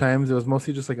 3 or 4 times. It was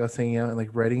mostly just like us hanging out and like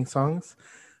writing songs,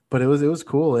 but it was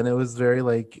cool and it was very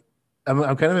like I'm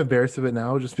kind of embarrassed of it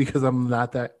now just because I'm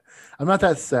not that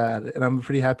sad and I'm a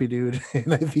pretty happy dude.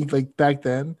 And I think like back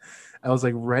then, I was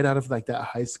like right out of like that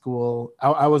high school.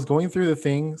 I was going through the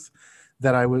things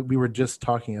that we were just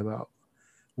talking about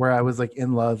where I was like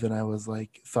in love and I was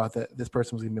like thought that this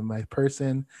person was gonna be my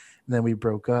person. And then we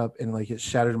broke up and like it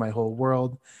shattered my whole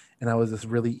world. And I was this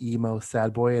really emo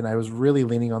sad boy. And I was really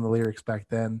leaning on the lyrics back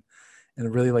then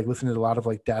and really like listening to a lot of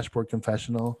like Dashboard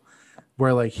Confessional,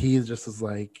 where like he just was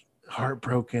like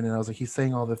heartbroken. And I was like, he's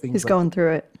saying all the things He's like, going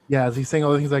through it. yeah, he's saying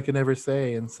all the things I could never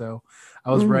say. And so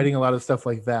I was Mm, writing a lot of stuff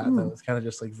like that mm, was kind of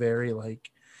just like very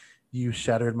like you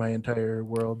shattered my entire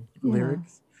world yeah.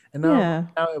 lyrics. And Yeah.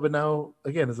 but now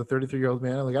again, as a 33-year-old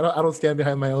man, like I don't stand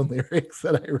behind my own lyrics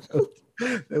that I wrote.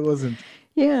 It wasn't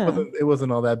Yeah. wasn't it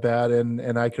wasn't all that bad,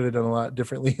 and I could have done a lot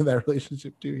differently in that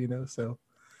relationship too. So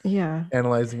Yeah.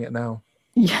 analyzing it now,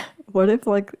 Yeah. What if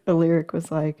like a lyric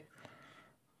was like,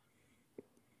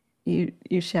 you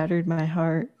shattered my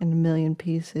heart in a million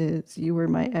pieces. You were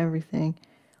my everything.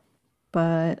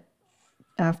 But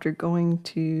after going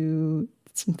to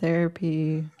some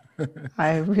therapy,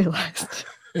 I realized,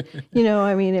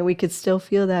 I mean, we could still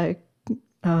feel that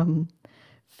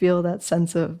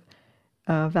sense of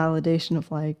validation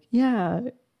of like, yeah,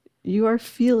 you are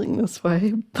feeling this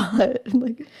way, but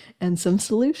like, and some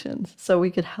solutions. So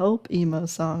we could help emo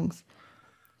songs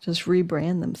just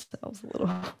rebrand themselves a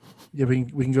little. yeah, we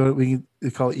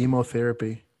can call it emo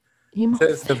therapy Emo,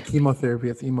 instead of chemotherapy.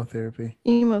 It's emo therapy.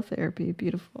 emo therapy, But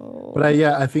beautiful.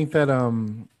 I think that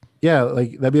yeah,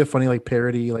 like that'd be a funny like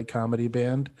parody like comedy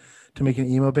band to make an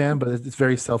emo band, but it's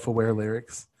very self-aware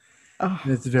lyrics. And Oh,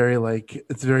 it's very like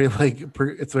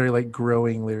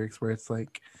growing lyrics where it's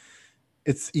like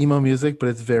it's emo music, but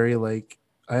it's very like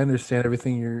I understand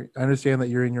that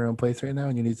you're in your own place right now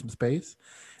and you need some space.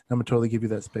 I'm gonna totally give you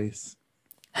that space.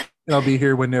 And I'll be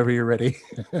here whenever you're ready.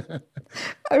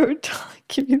 I would totally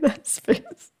give you that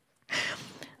space.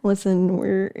 Listen,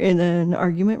 we're in an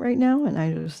argument right now, and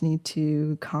I just need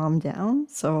to calm down.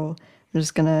 So I'm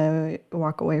just gonna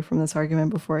walk away from this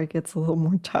argument before it gets a little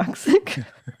more toxic.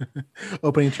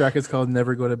 Opening track is called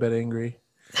Never Go to Bed Angry.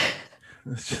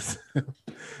 It's just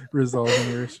resolving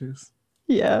your issues.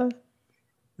 Yeah, I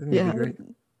think it'd be yeah. great.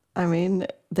 I mean,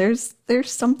 there's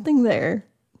something there.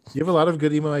 You have a lot of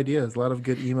good emo ideas, a lot of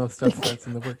good emo stuff Thank you. that's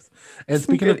in the works. And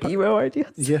Some speaking of good emo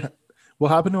ideas. yeah, we'll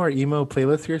hop into our emo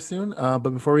playlist here soon. But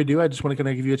before we do, I just want to kind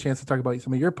of give you a chance to talk about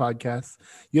some of your podcasts.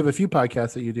 You have a few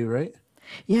podcasts that you do, right?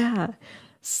 Yeah.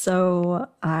 So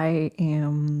I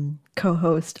am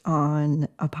co-host on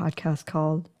a podcast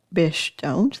called Bish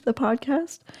Don't, the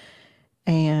podcast,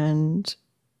 and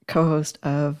co-host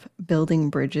of Building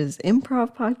Bridges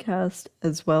Improv podcast,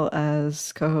 as well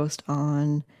as co-host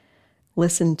on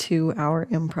Listen to Our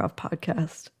Improv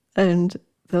podcast. And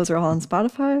those are all on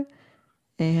Spotify,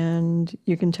 and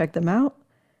you can check them out.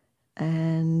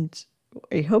 and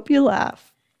I hope you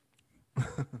laugh.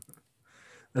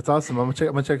 That's awesome. I'm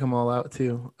gonna check them all out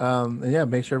too. And yeah,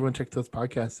 make sure everyone check those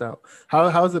podcasts out.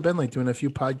 How's it been like doing a few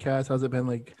podcasts? How's it been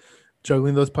like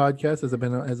juggling those podcasts? Has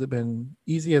it been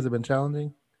easy? Has it been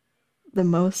challenging? The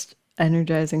most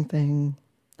energizing thing,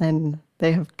 and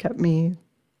they've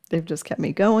just kept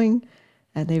me going,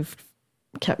 and they've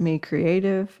kept me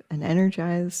creative and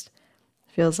energized.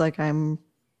 Feels like I'm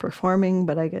performing,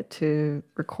 but I get to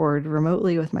record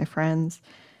remotely with my friends.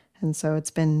 And so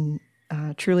it's been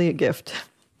truly a gift.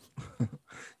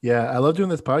 Yeah, I love doing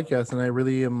this podcast, and I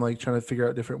really am like trying to figure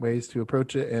out different ways to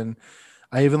approach it. And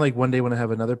I even like one day when I have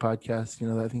another podcast,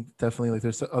 I think definitely like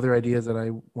there's other ideas that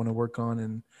I want to work on,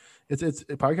 and it's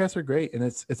podcasts are great, and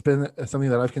it's been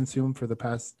something that I've consumed for the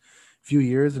past few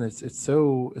years, and it's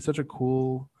such a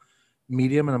cool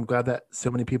medium, and I'm glad that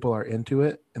so many people are into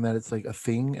it, and that it's like a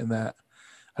thing, and that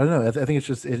I don't know, I think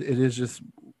it is just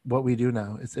what we do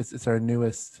now. It's our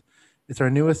newest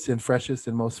and freshest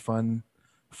and most fun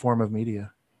form of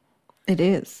media. It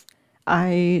is.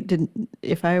 I didn't,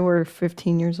 if I were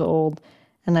 15 years old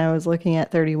and I was looking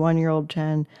at 31-year-old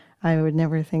Jen, I would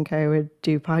never think I would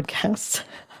do podcasts.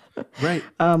 Right.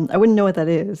 I wouldn't know what that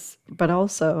is, but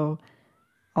also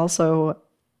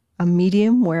a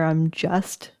medium where I'm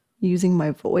just using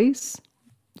my voice.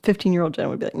 15-year-old Jen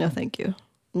would be like, no, thank you.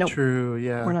 Nope, True. we're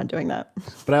Yeah. not doing that.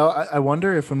 But I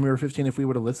wonder if when we were 15, if we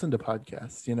would have listened to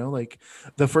podcasts, like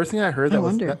the first thing I heard I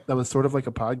wonder. that was sort of like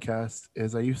a podcast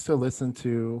is I used to listen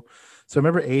to, so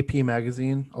remember AP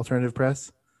Magazine, Alternative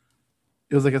Press?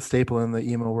 It was like a staple in the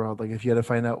emo world. Like if you had to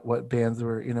find out what bands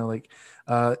were, like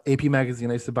AP Magazine,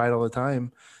 I used to buy it all the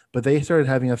time, but they started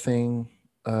having a thing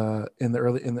in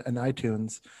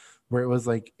iTunes where it was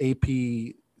like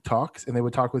AP talks, and they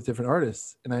would talk with different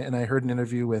artists. And I heard an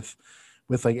interview with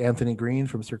like Anthony Green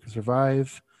from Circus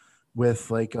Survive,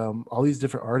 with like all these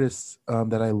different artists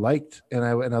that I liked, and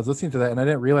I was listening to that, and I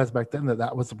didn't realize back then that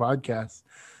that was a podcast.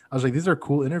 I was like, these are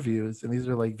cool interviews, and these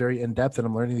are like very in depth, and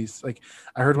I'm learning these. Like,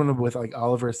 I heard one with like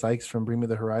Oliver Sykes from Bring Me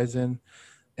the Horizon,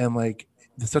 and like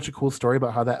there's such a cool story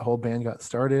about how that whole band got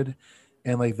started,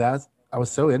 and like that. I was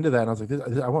so into that, and I was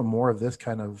like, I want more of this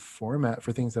kind of format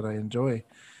for things that I enjoy.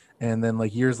 And then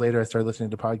like years later, I started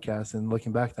listening to podcasts, and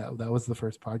looking back, that was the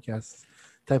first podcast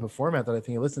type of format that I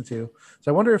think I listened to.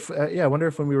 So I wonder if, I wonder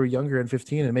if when we were younger and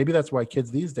 15, and maybe that's why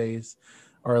kids these days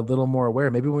are a little more aware.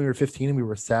 Maybe when we were 15 and we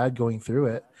were sad going through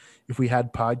it, if we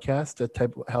had podcasts to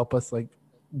type help us like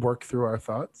work through our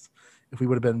thoughts, if we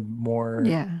would have been more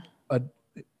Yeah. uh,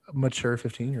 mature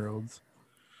 15-year-olds.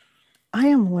 I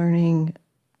am learning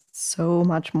so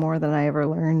much more than I ever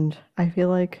learned, I feel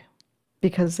like,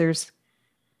 because there's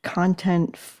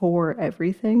content for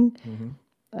everything. Mm-hmm.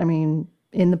 I mean,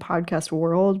 in the podcast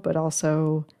world, but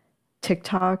also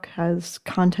TikTok has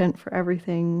content for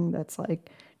everything that's like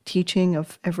teaching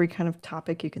of every kind of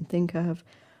topic you can think of.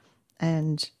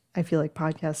 And I feel like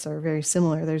podcasts are very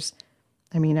similar.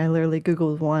 I mean, I literally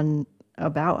Googled one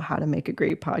about how to make a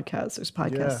great podcast. There's Yeah,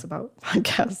 podcasts about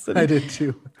podcasts. I And did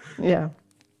too. yeah.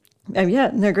 And yeah,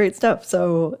 and they're great stuff.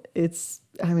 So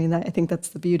I mean, I think that's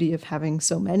the beauty of having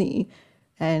so many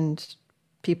and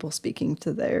people speaking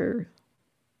to their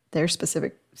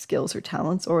specific skills or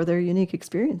talents or their unique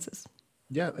experiences.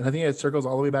 Yeah, and I think it circles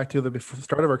all the way back to the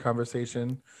start of our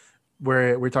conversation,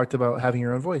 where we talked about having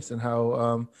your own voice, and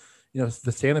how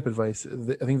the stand-up advice.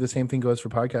 I think the same thing goes for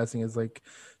podcasting. Is like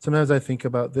sometimes I think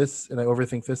about this and I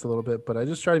overthink this a little bit, but I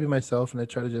just try to be myself, and I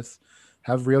try to just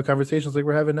have real conversations like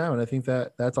we're having now. And I think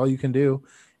that that's all you can do.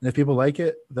 And if people like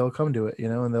it, they'll come to it,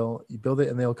 and you build it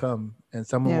and they'll come. And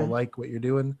someone will Yeah. like what you're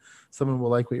doing, someone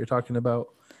will like what you're talking about,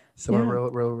 someone Yeah.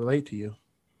 will relate to you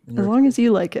and As your long as experience.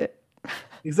 you like it.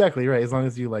 Exactly right, as long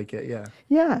as you like it. Yeah,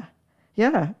 Yeah.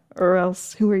 Yeah. Or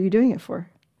else who are you doing it for?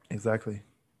 exactly.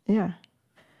 Yeah.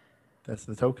 That's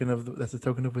the token of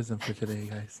wisdom for today,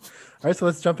 guys. All right, so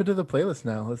let's jump into the playlist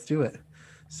now. Let's do it.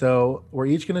 So we're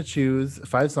each gonna choose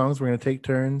 5 songs. We're gonna take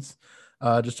turns,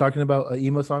 just talking about an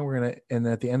emo song. And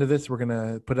at the end of this, we're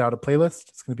gonna put out a playlist.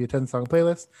 It's gonna be a 10-song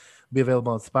playlist. It'll be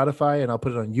available on Spotify, and I'll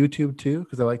put it on YouTube too,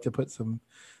 because I like to put some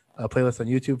playlists on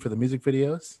YouTube for the music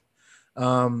videos.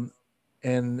 Um,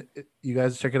 you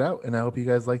guys check it out, and I hope you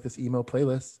guys like this emo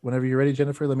playlist. Whenever you're ready,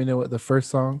 Jennifer, let me know what the first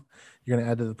song you're gonna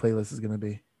add to the playlist is gonna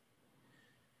be.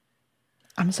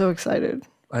 I'm so excited.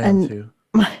 I am And too.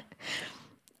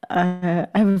 I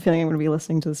have a feeling I'm going to be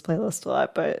listening to this playlist a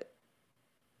lot, but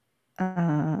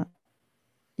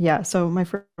yeah. So my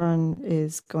first one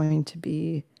is going to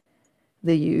be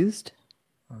The Used.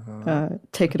 Uh-huh.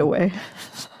 Take it away.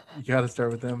 You got to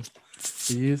start with them.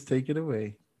 The Used, take it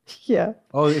away. Yeah,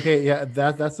 Oh, okay, yeah.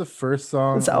 That's the first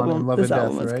song on In Love this and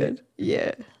album Death, was right? good.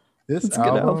 Yeah, This it's a good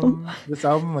album. album, this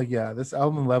album, like yeah, this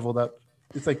album leveled up.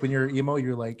 It's like when you're emo,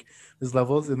 you're like there's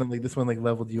levels, and then like this one like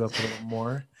leveled you up a little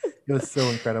more. It was so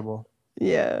incredible.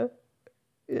 Yeah,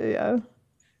 yeah, Me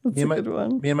that's and a my good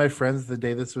one. me and my friends, the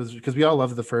day this was, because we all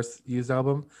loved the first Used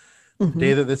album. The Hmm.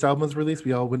 day that this album was released,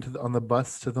 we all went on the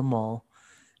bus to the mall.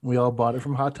 And we all bought it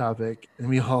from Hot Topic, and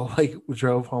we all like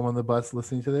drove home on the bus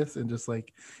listening to this, and just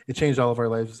like it changed all of our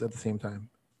lives at the same time.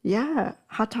 Yeah,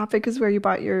 Hot Topic is where you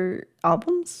bought your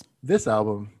albums. This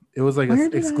album, it was like a Where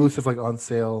did I? exclusive, like on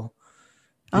sale,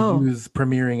 the Oh, Used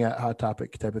premiering at Hot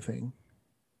Topic type of thing.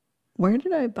 where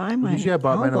did I buy my Usually I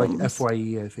bought mine at like albums?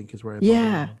 FYE, I think is where I bought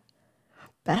Yeah, mine.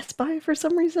 Best Buy for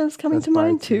some reason is coming to Best Buy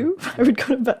mind too. too. I Yeah. would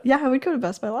go to yeah, I would go to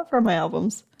Best Buy a lot for my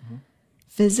albums. Mhm.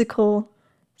 Physical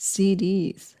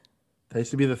CDs. That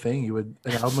used to be the thing. You would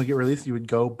an album would get released, you would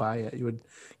go buy it. You would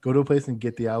go to a place and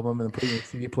get the album and put it in a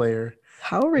CD player.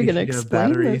 How are we Make going to sure you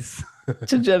have explain this batteries.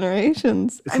 to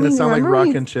generations? It's I gonna mean, sound like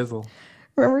rock and chisel.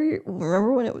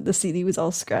 remember when the CD was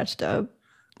all scratched up?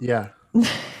 Yeah. And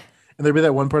there'd be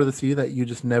that one part of the CD that you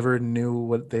just never knew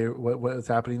what was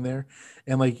happening there.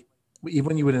 And like even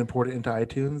when you would import it into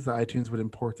iTunes, the iTunes would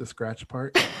import the scratch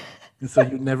part. And so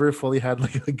you never fully had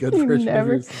like a good You version of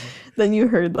your never. song. Then you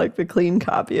heard like the clean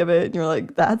copy of it, and you're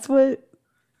like, that's what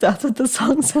the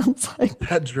song sounds like.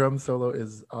 That drum solo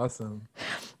is awesome.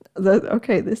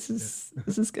 Okay, Yeah. this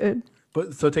is good.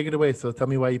 But so take it away. So tell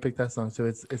me why you picked that song. So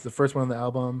it's the first one on the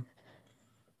album.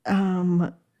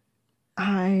 Um,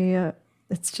 I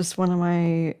it's just one of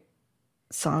my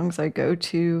songs I go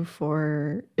to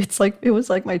for. It's like it was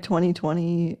like my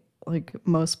 2020 like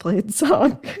most played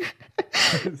song,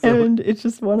 So and it's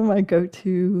just one of my go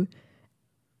to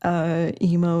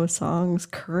emo songs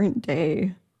current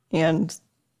day, and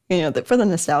for the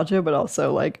nostalgia, but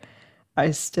also like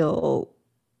I still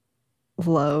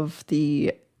love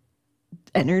the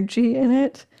energy in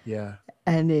it, yeah.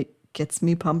 and it gets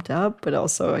me pumped up, but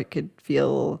also I could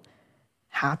feel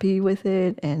happy with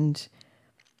it and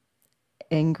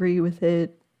angry with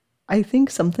it. I think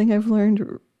something I've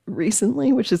learned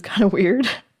recently, which is kind of weird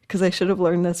because I should have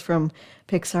learned this from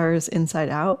Pixar's Inside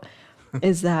Out,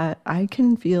 is that I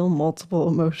can feel multiple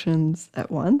emotions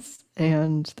at once,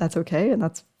 and that's okay, and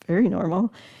that's very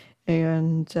normal.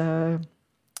 And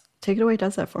Take It Away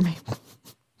does that for me.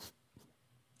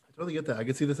 I totally get that. I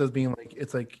could see this as being like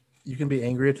it's like you can be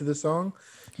angry to this song.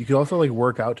 You could also like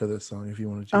work out to this song if you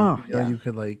wanted to. Oh, You know, yeah. you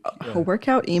could like A yeah.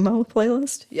 workout emo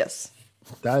playlist? Yes.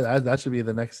 That should be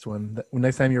the next one.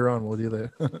 Next time you're on, we'll do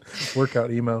the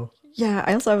workout emo. Yeah,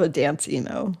 I also have a dance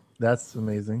emo, That's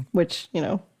amazing. which,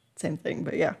 same thing,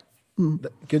 but yeah.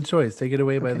 Good choice. Take it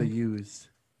away by the Okay. Used.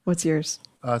 What's yours?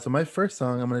 So my first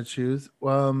song I'm gonna choose.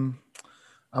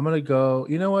 I'm gonna go.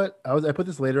 You know what? I put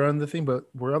this later on the thing, but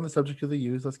we're on the subject of the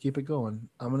Used. Let's keep it going.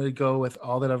 I'm gonna go with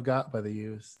All That I've Got by the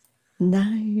Used.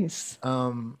 Nice.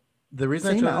 The reason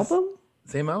I Same chose album?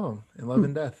 same album, In Love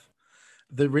and Death.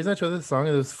 The reason I chose this song,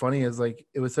 it was funny, is like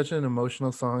it was such an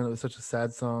emotional song, and it was such a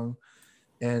sad song.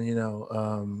 And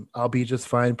I'll be just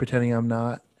fine pretending I'm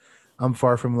not. I'm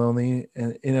far from lonely,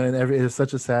 and it was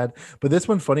such a sad. But this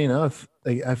one, funny enough,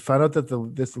 like I found out that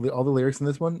all the lyrics in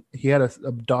this one, he had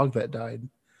a dog that died,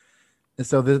 and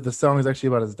so the song is actually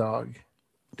about his dog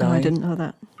Oh, I dying. didn't know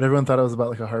that. But everyone thought it was about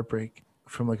like a heartbreak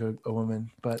from like a woman,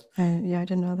 but Yeah, I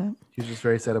didn't know that. he was just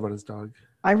very sad about his dog.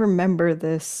 I remember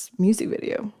this music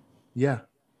video. Yeah,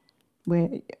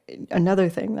 We, Another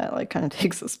thing that like kind of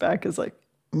takes us back is like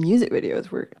music videos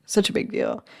were such a big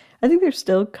deal. I think they're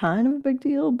still kind of a big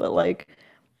deal, but like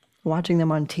watching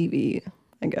them on TV,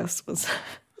 I guess was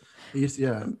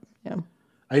yeah. yeah.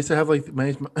 I used to have like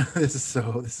this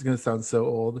is gonna sound so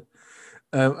old.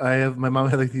 My mom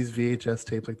had like these VHS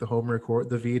tapes, like the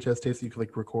VHS tapes you could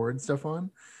like record stuff on,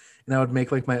 and I would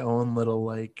make like my own little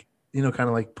like kind of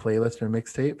like playlist or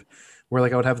mixtape, where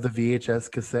like I would have the VHS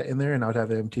cassette in there and I would have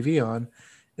MTV on,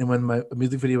 and when my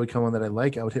music video would come on that I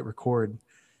like, I would hit record,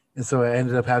 and so I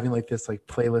ended up having like this like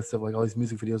playlist of like all these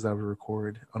music videos that I would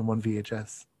record on one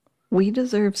VHS. We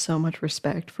deserve so much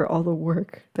respect for all the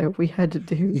work that we had to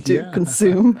do to Yeah,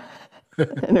 consume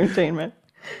entertainment.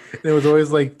 and it was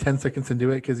always like 10 seconds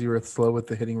into it because you were slow with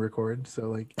the hitting record, so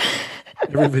like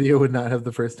every video would not have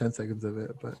the first 10 seconds of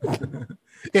it, but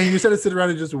yeah, you just had to sit around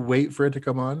and just wait for it to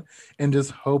come on and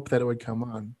just hope that it would come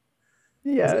on.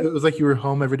 Yeah, It was like you were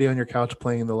home every day on your couch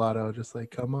playing the lotto, just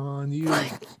like, come on, you.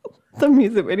 the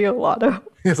music video lotto.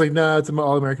 It's like, no, it's an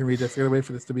All American Rejects. I gotta wait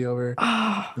for this to be over,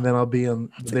 Oh, and then I'll be on.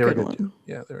 that's a They were good good too. one.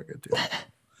 Yeah, they were good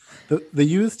too. The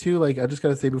Used too. Like, I just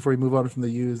gotta say before we move on from the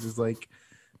Used is like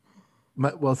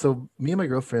So me and my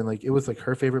girlfriend, like it was like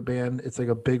her favorite band. It's like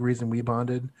a big reason we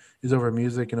bonded is over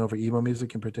music and over emo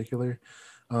music in particular.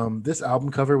 This album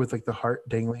cover with like the heart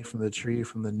dangling from the tree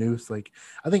from the noose, like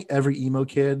I think every emo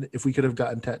kid, if we could have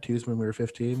gotten tattoos when we were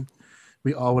 15,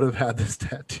 we all would have had this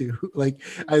tattoo. Like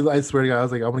I swear to God, I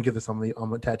was like, I'm gonna get this on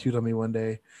my tattooed on me one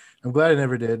day. I'm glad I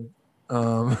never did.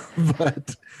 Um,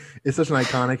 but it's such an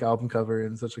iconic album cover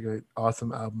and such like an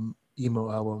awesome album,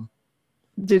 emo album.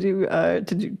 Do you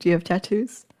have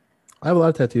tattoos? I have a lot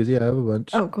of tattoos. Yeah, I have a bunch.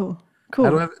 Oh, cool. I don't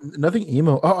Cool. have nothing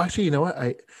emo. Oh, actually, you know what?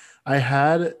 I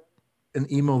had an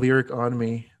emo lyric on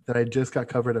me that I just got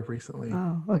covered up recently.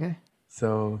 Oh, okay.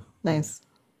 So yeah. Nice.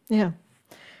 Yeah.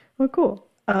 Well, cool.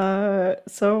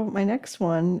 So my next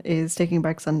one is Taking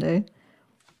Back Sunday,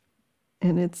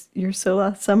 and it's You're So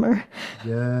Last Summer.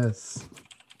 Yes.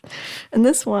 And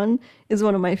this one is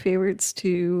one of my favorites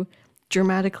to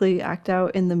dramatically act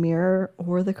out in the mirror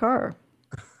or the car.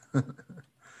 I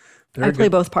They're play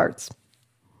good. both parts.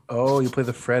 Oh, you play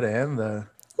the Fred and the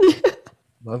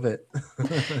love it.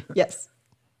 Yes,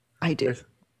 I do. There's,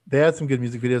 they had some good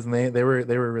music videos and they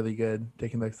were really good.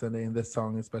 Taking Back Sunday and this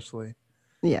song especially.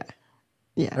 Yeah.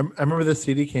 Yeah. I remember this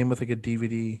CD came with like a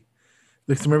DVD.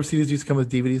 Like, so remember CDs used to come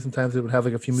with DVDs. Sometimes it would have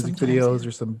like a few music Sometimes, yeah. videos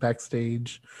or some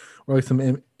backstage, or like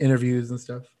some interviews and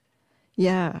stuff.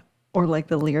 Yeah. Or like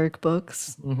the lyric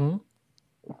books. Hmm.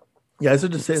 Yeah, I used to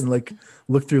just sit and like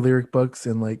look through lyric books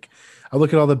and like I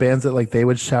look at all the bands that like they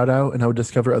would shout out, and I would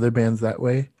discover other bands that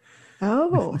way.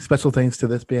 Oh. Like special thanks to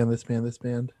this band, this band, this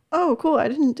band. Oh, cool. I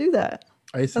didn't do that.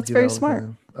 I used to That's do that very all the smart.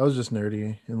 time. I was just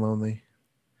nerdy and lonely.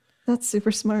 That's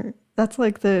super smart. That's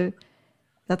like the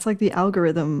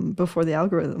algorithm before the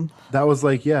algorithm. That was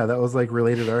like, yeah, that was like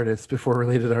related artists before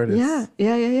related Yeah. artists.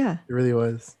 Yeah. Yeah. Yeah. It really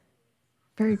was.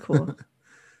 Very cool.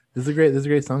 This is a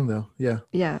great song though. Yeah,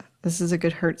 Yeah. This is a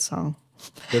good hurt song.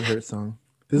 good hurt song.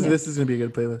 Yeah. This is gonna be a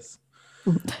good playlist.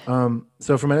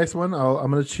 So for my next one, I'm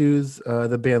gonna choose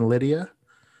the band Lydia,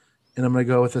 and I'm gonna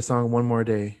go with the song "One More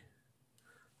Day."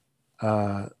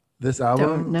 Uh, this Don't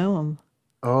album, know them.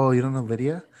 oh, you don't know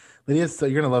Lydia? Lydia's so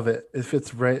you're gonna love it. It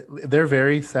fits right. They're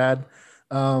very sad.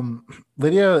 Um,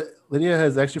 Lydia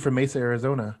is actually from Mesa,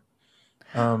 Arizona,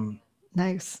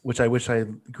 Nice. which I wish I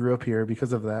grew up here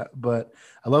because of that. But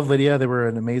I love Lydia. They were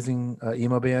an amazing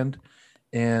emo band,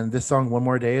 and this song "One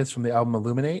More Day" is from the album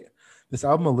Illuminate. This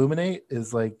album Illuminate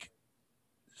is like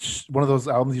one of those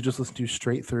albums you just listen to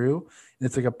straight through, and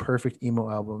it's like a perfect emo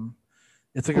album.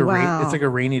 It's like Wow. a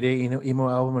rainy day emo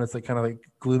album, and it's like kind of like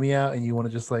gloomy out, and you want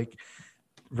to just like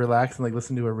relax and like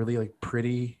listen to a really like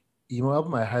pretty emo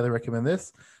album. I highly recommend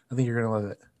this. I think you're gonna love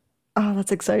it. Oh,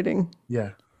 that's exciting.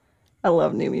 Yeah, I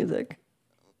love new music.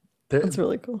 they're That's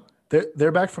really cool.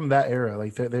 they're back from that era.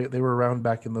 Like they were around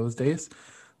back in those days,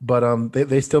 but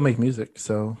they still make music,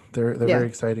 so they're Yeah. very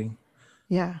exciting.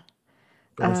 Yeah.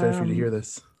 But I'm excited for you to hear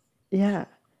this. Yeah.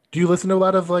 Do you listen to a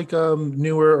lot of like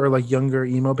newer or like younger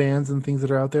emo bands and things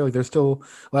that are out there? Like there's still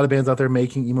a lot of bands out there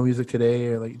making emo music today,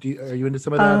 or like are you into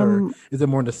some of that, or is it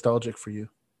more nostalgic for you?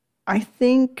 I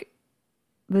think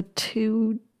the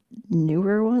two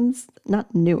newer ones,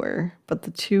 not newer, but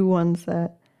the two ones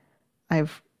that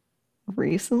I've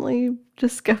recently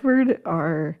discovered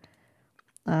are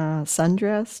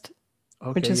Sundressed,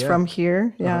 which Okay, is yeah. from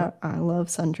here. Uh-huh. Yeah, I love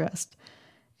Sundressed.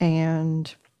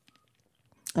 And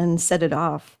Set It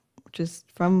Off, which is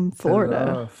from Set it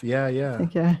Florida. off. Yeah, I yeah.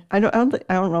 think yeah. I don't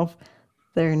know if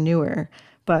they're newer,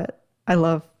 but I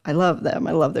love them.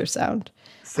 I love their sound.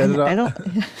 Set it I off.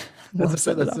 don't love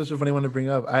Set It That's Off. such a funny one to bring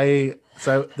up.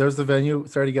 There's a venue.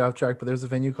 Sorry to get off track, but there's a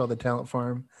venue called the Talent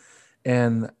Farm,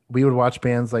 and we would watch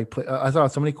bands like play. I saw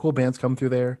so many cool bands come through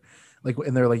there, like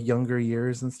in their like younger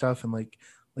years and stuff, and like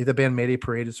the band Mayday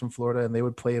Parade is from Florida, and they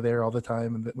would play there all the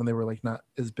time, and when they were like not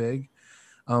as big.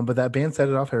 But that band Set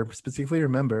It Off, I specifically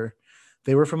remember,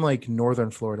 they were from like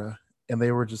northern Florida, and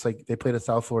they were just like they played a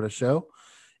South Florida show,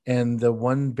 and the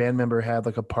one band member had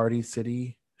like a Party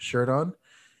City shirt on,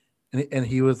 and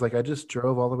he was like, I just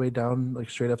drove all the way down like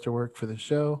straight after work for the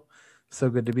show. So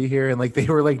good to be here. And like they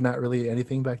were like not really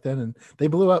anything back then, and they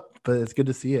blew up, but it's good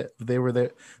to see it. They were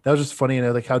there. That was just funny,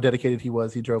 and like how dedicated he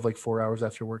was. He drove like 4 hours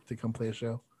after work to come play a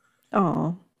show.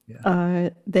 Oh, Yeah,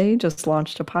 they just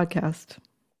launched a podcast.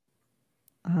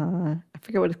 I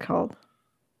forget what it's called.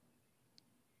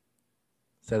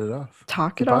 Set it off.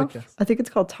 Talk The It Off. podcast. I think it's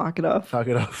called Talk It Off. Talk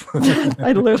it off.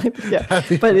 I literally, yeah.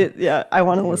 That'd But be I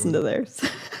want to a good listen one. to theirs.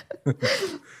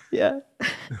 Yeah.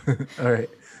 All right.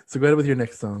 So go ahead with your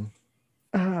next song.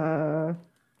 Uh,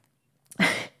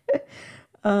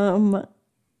 um,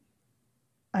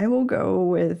 I will go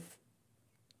with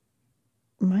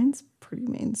mine's pretty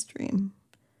mainstream.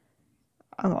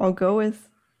 I'll go with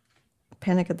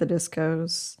Panic at the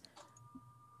Disco's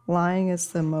 "Lying is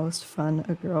the most fun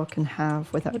a girl can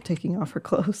have without taking off her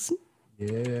clothes."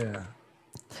 Yeah.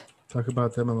 Talk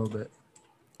about them a little bit.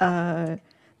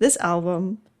 This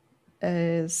album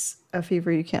is a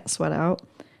fever you can't sweat out,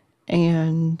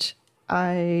 and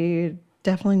I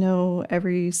definitely know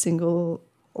every single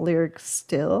lyric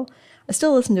still. I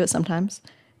still listen to it sometimes,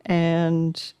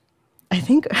 and I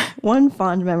think one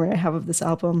fond memory I have of this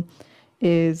album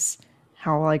is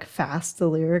how like fast the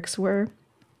lyrics were.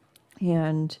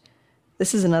 And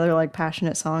this is another like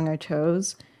passionate song I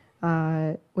chose,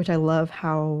 which I love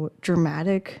how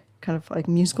dramatic, kind of like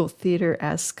musical theater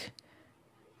esque.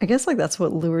 I guess like that's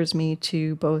what lures me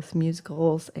to both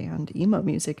musicals and emo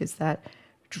music is that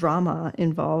drama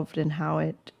involved in how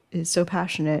it is so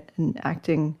passionate and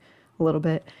acting a little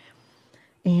bit.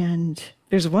 And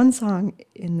there's one song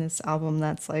in this album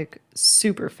that's like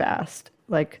super fast,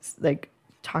 like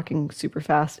talking super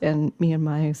fast. And me and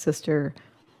my sister,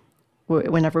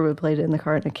 whenever we played it in the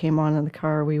car and it came on in the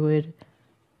car, we would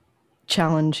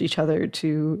challenge each other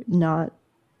to not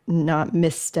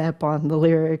misstep on the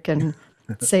lyric and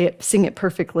sing it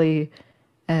perfectly.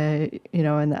 And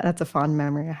that's a fond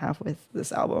memory I have with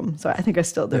this album. So I think I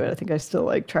still do it. I think I still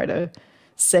like try to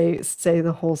say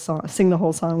the whole song, sing the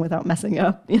whole song without messing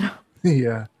up.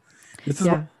 Yeah. This is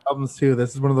one of Yeah. the albums too.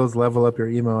 This is one of those level up your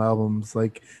emo albums.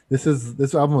 Like this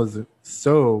album was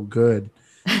so good.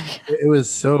 It was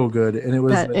so good, and it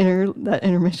was like, That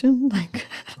intermission, like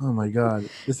oh my god,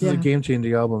 this is a yeah. game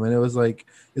changing album, and it was like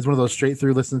it's one of those straight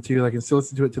through listen to. Like, I can still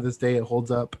listen to it to this day. It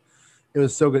holds up. It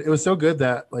was so good. It was so good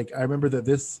that like I remember that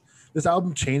this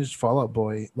album changed Fall Out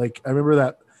Boy. Like I remember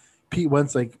that Pete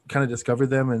Wentz like kind of discovered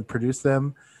them and produced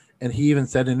them, and he even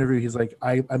said in an interview, he's like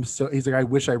he's like I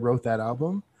wish I wrote that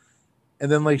album.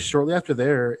 And then like shortly after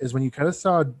there is when you kind of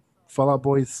saw Fall Out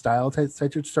Boy's style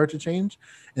start to change,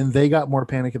 and they got more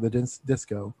Panic at the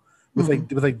Disco with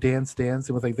like Dance Dance,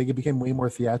 and with like they became way more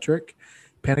theatric.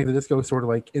 Panic at the Disco sort of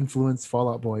like influenced Fall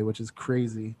Out Boy, which is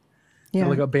crazy. Kind of Yeah.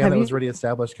 like a band that was already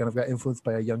established kind of got influenced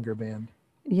by a younger band.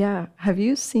 Have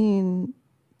you seen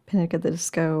Panic at the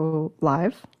Disco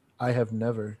live? I have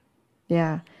never.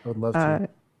 Yeah. I would love to.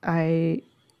 I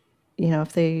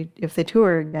if they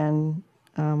tour again,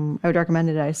 I would recommend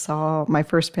it. I saw my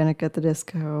first Panic at the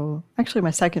Disco, actually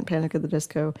my second Panic at the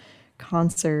Disco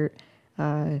concert,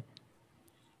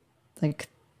 like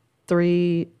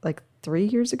 3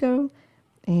 years ago,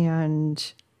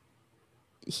 and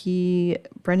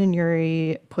Brendan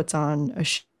Urie puts on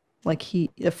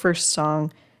the first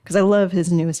song, because I love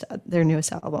their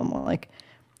newest album. Like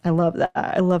I love that.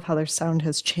 I love how their sound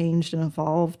has changed and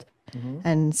evolved, Hmm.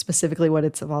 and specifically what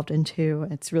it's evolved into.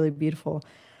 It's really beautiful.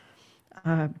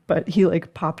 But he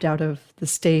like popped out of the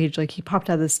stage. Like he popped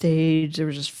out of the stage. There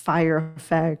was just fire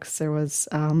effects. There was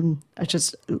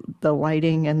just the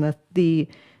lighting, and the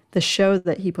show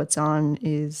that he puts on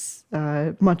is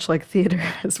much like theater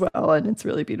as well, and it's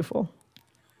really beautiful.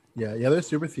 Yeah, yeah, they're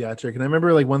super theatric. And I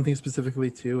remember like one thing specifically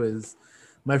too is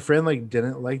my friend like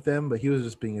didn't like them, but he was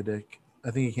just being a dick. I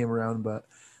think he came around, but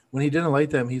when he didn't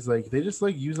like them, he's like, they just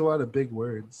like use a lot of big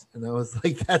words. And I was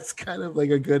like, that's kind of like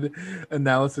a good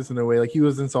analysis in a way. Like he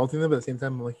was insulting them, but at the same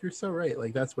time, I'm like, you're so right.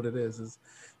 Like that's what it is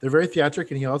they're very theatric,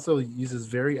 and he also uses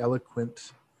very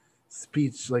eloquent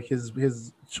speech. Like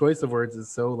his choice of words is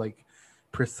so like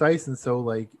precise, and so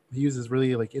like he uses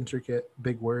really like intricate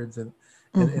big words and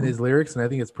his lyrics, and I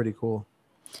think it's pretty cool.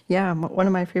 Yeah, one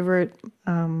of my favorite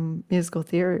musical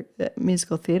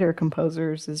theater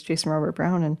composers is Jason Robert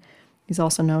Brown, and he's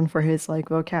also known for his like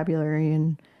vocabulary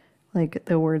and like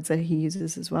the words that he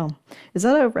uses as well. Is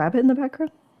that a rabbit in the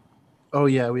background? Oh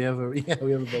yeah, we have a yeah,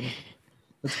 we have a bunny.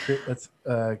 That's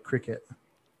Cricket.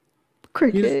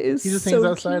 Cricket He is just hangs so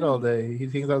outside all cute. day. He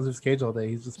hangs out in his cage all day.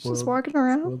 He's just He's just walking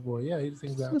around, spoiled boy. Yeah, he just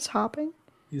hangs out. just hopping.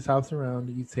 He just hops around,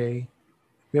 eats hay.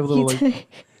 We have a little He like did.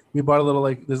 we bought a little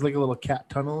like there's like a little cat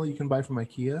tunnel you can buy from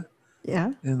IKEA,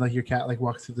 Yeah, and like your cat like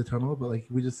walks through the tunnel, but like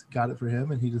we just got it for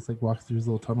him, and he just like walks through his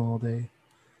little tunnel all day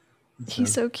and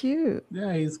he's stuff. so cute.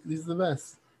 Yeah, he's the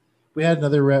best. We had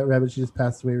another rabbit. She just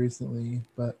passed away recently,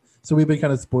 but so we've been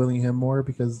kind of spoiling him more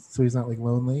because so he's not like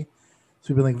lonely.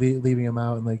 So we've been like leaving him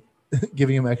out and like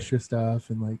giving him extra stuff,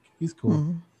 and like he's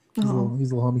cool. Oh,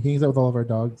 He's a little homie. He hangs out with all of our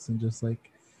dogs, and just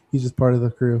like he's just part of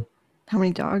the crew. how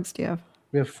many dogs do you have?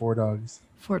 We have 4 dogs.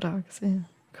 4 dogs. Yeah,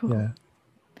 cool. Yeah,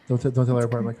 don't tell our That's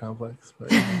apartment great. complex, but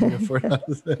yeah, we have 4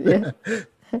 dogs. Yeah,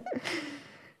 Yeah.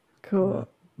 cool.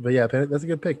 But yeah, that's a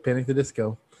good pick. Panic the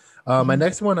Disco. My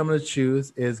next one I'm going to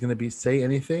choose is going to be Say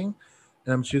Anything,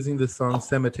 and I'm choosing the song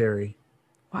Cemetery.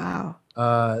 Wow.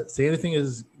 Say Anything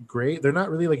is great. They're not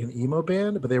really like an emo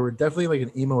band, but they were definitely like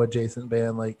an emo adjacent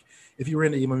band. Like if you were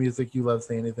into emo music, you love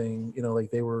Say Anything. You know,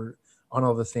 like they were on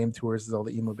all the same tours as all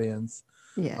the emo bands.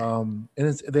 Yeah.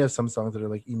 And they have some songs that are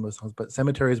like emo songs, but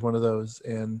Cemetery is one of those.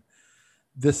 And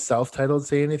this self-titled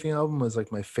Say Anything album was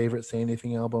like my favorite Say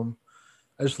Anything album.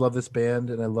 I just love this band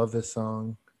and I love this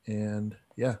song. And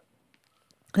yeah,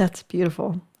 That's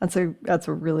beautiful. That's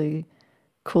a really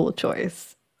cool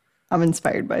choice. I'm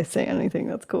inspired by Say Anything.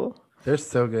 That's cool. they're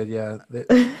so good. Yeah.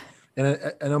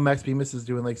 And I know Max Bemis is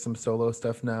doing like some solo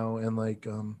stuff now. And like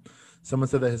someone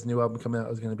said that his new album coming out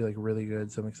was going to be like really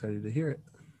good. So I'm excited to hear it.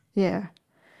 Yeah.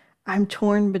 I'm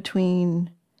torn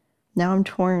between Now I'm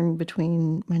torn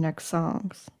between my next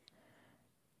songs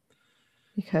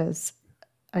because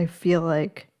I feel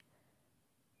like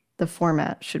the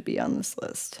format should be on this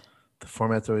list. The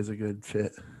format's always a good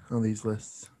fit on these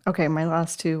lists. Okay, my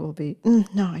last two will be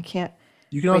no, I can't.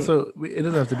 You can Wait. also, it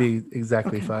doesn't have to be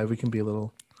exactly Okay. five. We can be a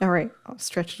little, All right, I'll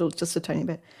stretch it just a tiny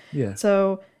bit. yeah.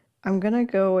 So I'm gonna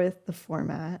go with the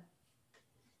format,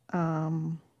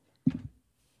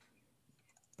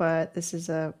 but this is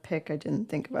a pick I didn't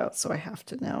think about, so I have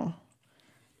to now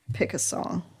pick a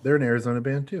song. They're an Arizona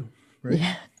band too, right?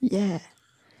 Yeah, yeah,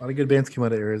 A lot of good bands came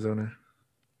out of Arizona.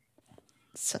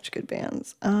 such good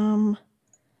bands. Um,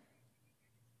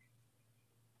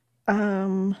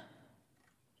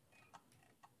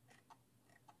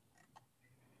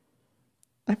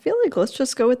 I feel like let's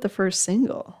just go with the first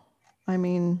single. I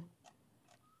mean,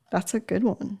 that's a good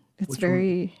one. It's Which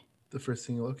very, The first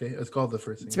single, okay. It's called The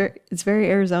First it's Single. very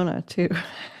Arizona too.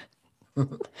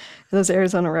 Those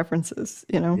Arizona references,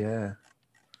 you know. Yeah.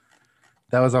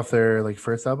 That was off their like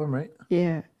first album, right?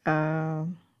 Yeah. Let's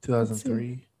see.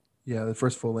 2003. Yeah, the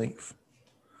first full length.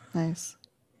 Nice.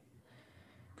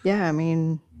 Yeah, I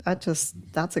mean,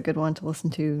 that's a good one to listen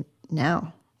to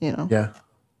now, you know. Yeah.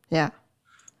 Yeah.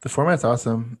 The format's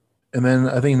awesome. And then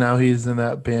I think now he's in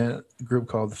that band group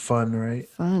called Fun, right?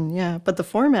 Fun. Yeah, but the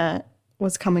format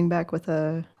was coming back with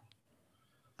a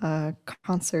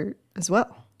concert as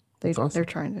well. That's awesome.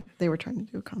 They were trying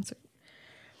to do a concert.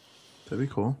 That'd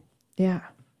be cool. Yeah.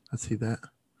 Let's see that.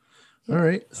 Yeah. All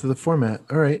right. So the format.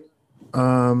 All right.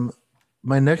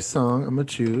 My next song I'm gonna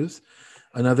choose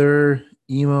another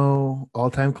emo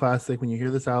all-time classic. When you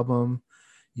hear this album,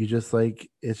 you just like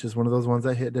it's just one of those ones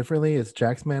that hit differently. It's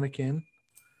Jack's Mannequin.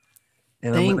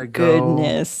 And I'm gonna Thank go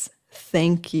goodness.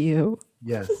 Thank you.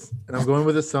 yes. And I'm going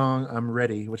with a song, I'm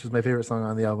Ready, which is my favorite song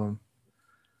on the album.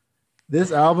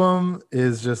 This album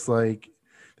is just like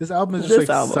This album.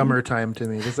 summertime to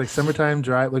me. It's like summertime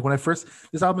drive. Like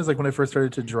this album is like when I first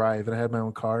started to drive and I had my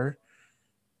own car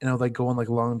and I would like go on like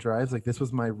long drives. Like this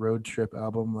was my road trip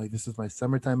album. Like this is my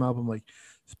summertime album. Like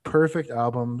it's perfect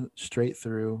album straight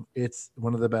through. It's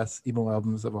one of the best emo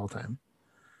albums of all time.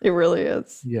 It really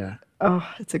is. Yeah. Oh,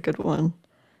 it's a good one.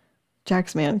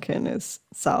 Jack's Mannequin is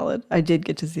solid. I did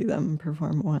get to see them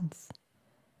perform once.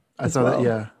 I As saw that. well.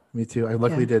 Yeah, me too. I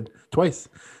luckily Yeah. did twice.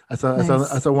 Nice.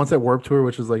 I saw once at Warp Tour,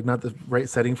 which was like not the right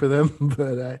setting for them,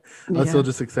 but I was still Yeah.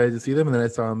 just excited to see them. And then I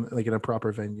saw them like in a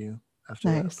proper venue after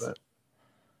that. Nice. But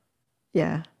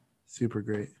Yeah. super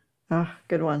great. Oh,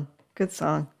 good one. Good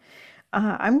song.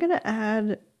 I'm gonna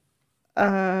add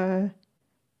uh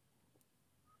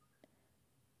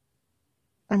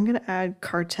I'm gonna add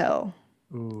Cartel.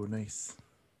 Ooh, nice.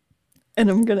 And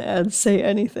I'm gonna add Say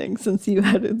Anything since you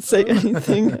added Say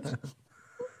Anything.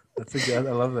 That's a good.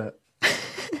 I love that.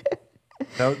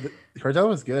 Cartel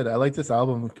was good. I like this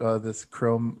album, this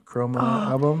Chroma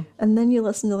album. And then you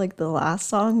listen to like the last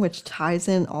song, which ties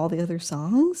in all the other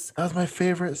songs. That was my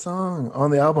favorite song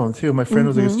on the album too. My friend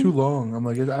was like, "It's too long." I'm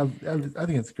like, I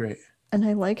think it's great." And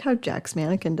I like how Jack's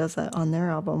Mannequin does that on their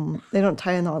album. They don't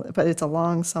tie in all, but it's a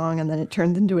long song and then it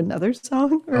turns into another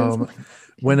song.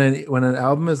 When an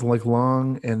album is like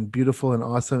long and beautiful and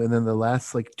awesome, and then the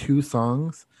last like two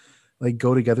songs like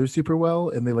go together super well,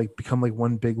 and they like become like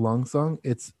one big long song.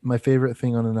 It's my favorite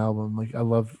thing on an album. Like I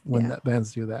love when that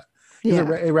bands do that because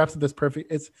Yeah. it wraps up this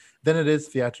perfect. Then it is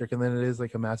theatric, and then it is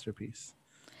like a masterpiece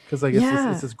because like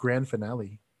Yeah. it's this grand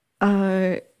finale.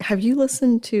 Have you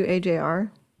listened to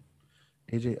AJR?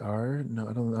 AJR? No,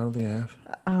 I don't think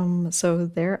I have. So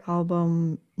their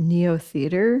album Neo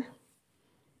Theater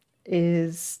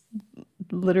is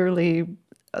literally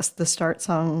the start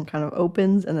song kind of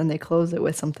opens and then they close it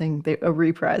with a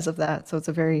reprise of that. So it's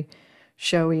a very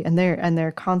showy and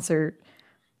their concerts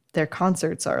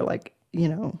are like, you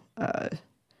know,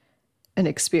 an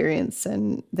experience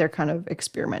and they're kind of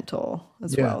experimental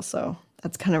as Yeah. well. So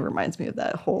that's kind of reminds me of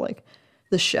that whole like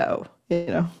the show, you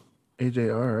know.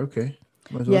 AJR. Okay.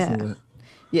 Might as well listen to Yeah. that.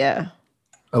 Yeah.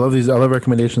 I love these. I love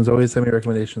recommendations. Always send me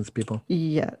recommendations, people.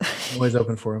 Yeah. I'm always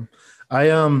open for them. I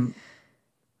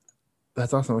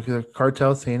That's awesome. Okay,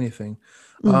 Cartel, Say Anything.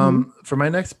 Hmm. For my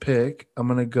next pick, I'm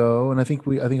gonna go, and I think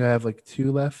I have like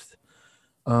two left.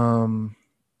 Um,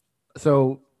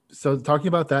 so talking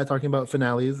about that, talking about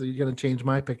finales, you're gonna change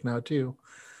my pick now too.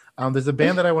 There's a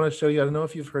band that I want to show you. I don't know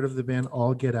if you've heard of the band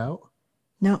All Get Out.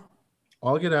 No.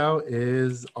 All Get Out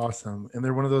is awesome, and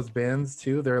they're one of those bands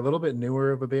too. They're a little bit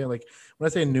newer of a band. Like when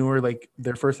I say newer, like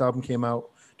their first album came out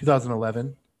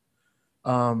 2011.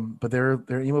 But they're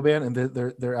an emo band, and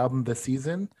their album This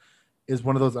Season is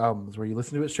one of those albums where you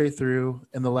listen to it straight through,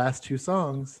 and the last two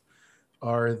songs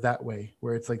are that way,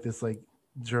 where it's like this like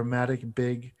dramatic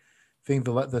big thing.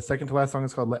 The second to last song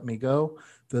is called Let Me Go.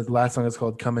 The last song is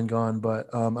called Come and Gone. But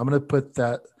I'm gonna put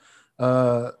that.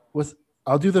 Was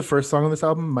I'll do the first song on this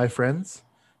album, My Friends,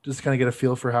 just kind of get a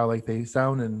feel for how like they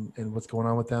sound and what's going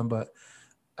on with them. But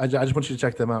I just want you to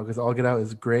check them out because All Get Out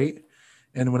is great.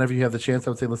 And whenever you have the chance, I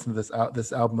would say listen to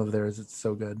this album of theirs. It's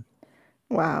so good.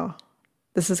 Wow.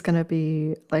 This is going to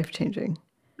be life changing.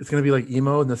 It's gonna be like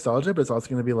emo nostalgia, but it's also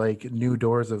gonna be like new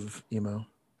doors of emo.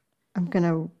 I'm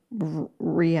going to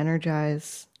re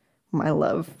energize my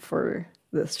love for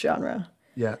this genre.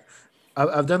 Yeah,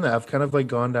 I've done that. I've kind of like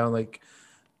gone down like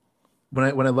when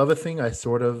I love a thing, I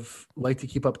sort of like to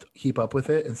keep up with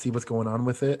it and see what's going on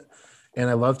with it. And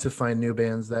I love to find new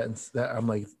bands that I'm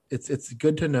like it's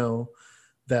good to know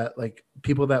that like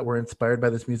people that were inspired by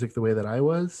this music the way that I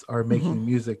was are Hmm. making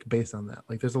music based on that.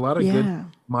 Like there's a lot of good Yeah.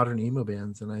 modern emo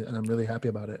bands, and I'm really happy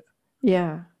about it.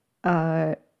 Yeah.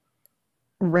 Uh,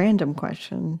 Random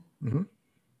question. Hmm.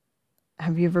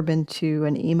 Have you ever been to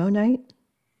an emo night?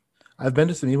 I've been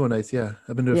to some emo nights. Yeah,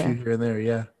 I've been to a few Yeah. here and there.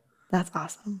 Yeah, That's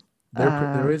awesome.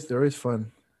 they're always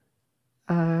fun.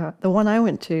 The one I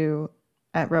went to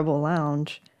at Rebel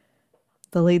Lounge,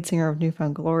 the lead singer of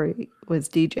Newfound Glory was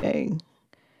DJing,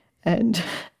 and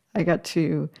I got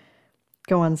to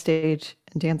go on stage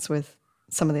and dance with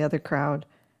some of the other crowd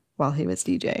while he was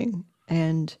DJing.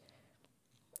 And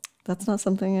that's not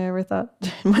something I ever thought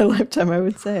in my lifetime I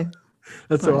would say,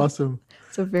 That's so but awesome.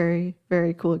 it's a very,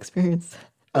 very cool experience.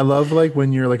 I love like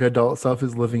when your like adult self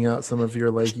is living out some of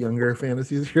your like younger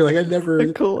fantasies. You're like, The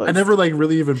I coolest. never like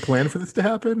really even planned for this to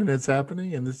happen, and it's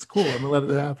happening, and it's cool. I'm gonna let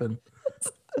it happen.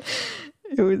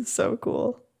 It was so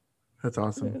cool. That's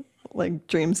awesome. Like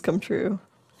dreams come true.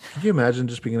 Could you imagine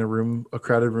just being in a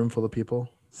crowded room full of people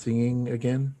singing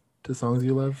again to songs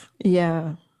you love?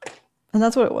 Yeah. And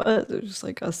that's what it was. It was just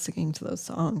like us singing to those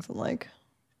songs and like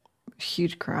a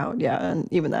huge crowd. Yeah.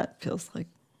 And even that feels like,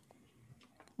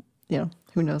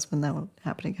 who knows when that will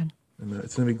happen again. And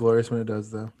it's gonna be glorious when it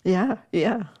does, though. Yeah.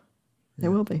 Yeah. It Yeah.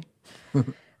 will be.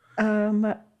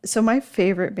 So my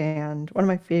favorite band, one of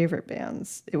my favorite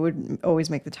bands, it would always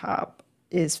make the top,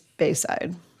 is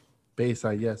Bayside.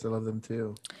 Bayside, yes, I love them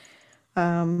too.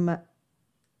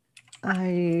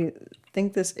 I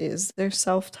think this is their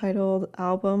self-titled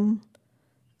album,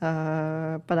 but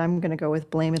I'm gonna go with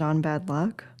 "Blame It on Bad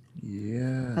Luck" as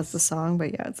the Yes, song.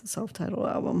 But yeah, it's a self-titled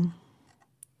album.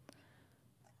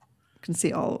 You can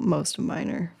see all most of mine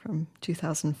are from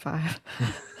 2005.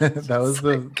 Just like that was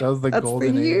the that's the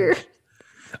golden year. age.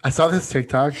 I saw this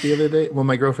TikTok the other day. Well,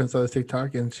 my girlfriend saw this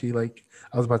TikTok, and she like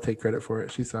I was about to take credit for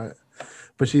it. She saw it,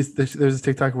 but there's this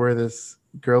TikTok where this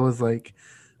girl is like,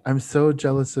 "I'm so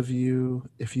jealous of you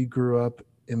if you grew up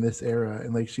in this era,"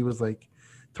 and like she was like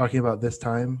talking about this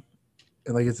time,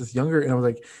 and like it's this younger, and I was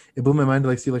like, it blew my mind to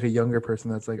like see like a younger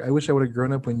person that's like, I wish I would have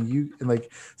grown up when you, and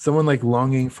like someone like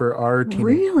longing for our teenage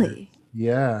years. Really?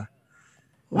 Yeah.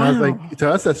 And I was like, Wow. to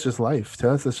us, that's just life. To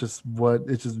us, that's just what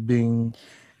it's just being.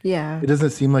 Yeah. It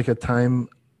doesn't seem like a time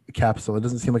capsule. It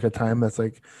doesn't seem like a time that's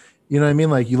like, you know what I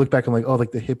mean? Like you look back and like, oh,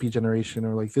 like the hippie generation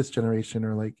or like this generation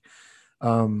or like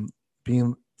um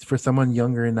being for someone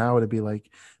younger now to be like,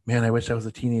 man, I wish I was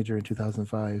a teenager in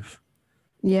 2005.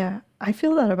 Yeah. I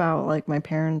feel that about like my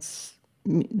parents,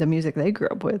 the music they grew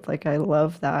up with. Like I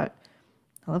love that.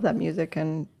 I love that music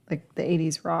and like the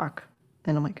 80s rock.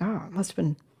 And I'm like, oh, it must have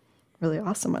been really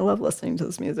awesome. I love listening to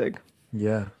this music.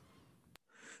 Yeah.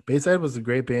 Bayside was a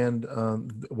great band.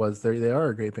 Was they are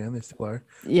a great band. They still are.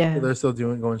 Yeah. They're still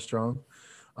going strong.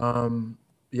 Um,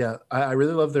 yeah, I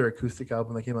really love their acoustic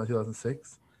album that came out in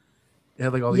 2006. It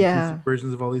had like all the acoustic Yeah.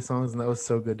 versions of all these songs, and that was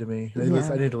so good to me. I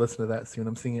Yeah. need to listen to that soon.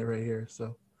 I'm singing it right here.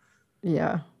 So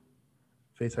Yeah.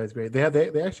 Bayside's great. They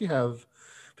actually had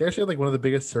like one of the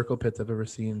biggest circle pits I've ever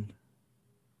seen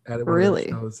at one of their Really?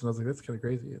 shows, and I was like, that's kind of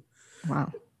crazy.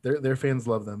 Wow. Their fans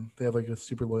love them. They have like a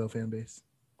super loyal fan base.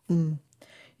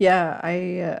 Yeah.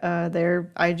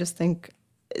 I just think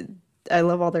I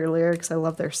love all their lyrics. I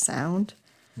love their sound.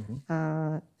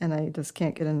 Mhm. and I just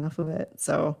can't get enough of it.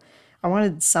 So I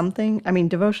wanted something. I mean,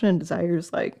 Devotion and Desire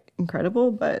is like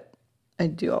incredible, but I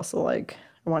do also like,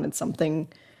 I wanted something,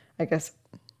 I guess,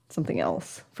 something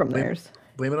else from Blame theirs.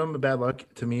 Blame It on the Bad Luck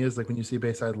to me is like when you see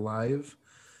Bayside live,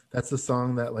 that's the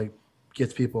song that like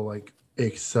gets people like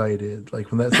excited.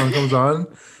 Like when that song comes on,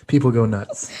 people go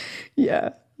nuts. Yeah,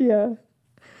 yeah.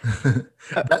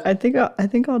 That I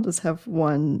think I'll just have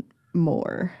one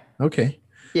more. okay.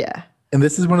 Yeah. And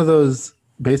this is one of those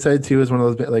Bayside 2 is one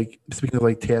of those like speaking of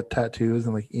like tattoos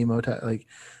and like like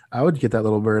I would get that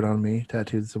little bird on me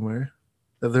tattooed somewhere.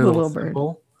 Their The little little bird.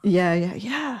 symbol. Yeah, yeah,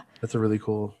 yeah. That's a really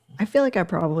cool. I feel like I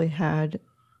probably had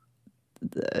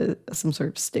some sort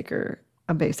of sticker,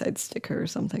 a Bayside sticker or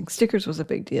something. Stickers was a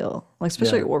big deal, like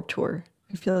especially Yeah. at Warp Tour.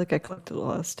 I feel like I collected a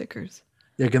lot of stickers,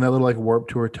 Yeah, getting that little like Warp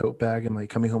Tour tote bag and like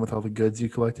coming home with all the goods you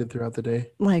collected throughout the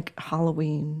day. like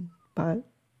Halloween, but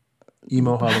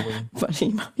Emo Halloween.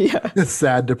 yeah,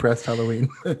 Sad, depressed Halloween.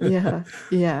 yeah,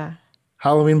 yeah.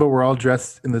 Halloween, but we're all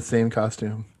dressed in the same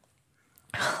costume.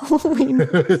 Halloween,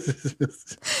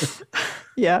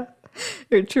 yeah,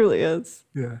 it truly is.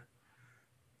 Yeah.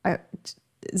 I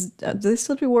do they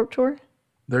still do Warp Tour?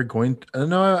 They're going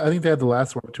no, I think they had the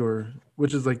last Warp Tour,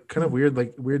 which is like kind of weird,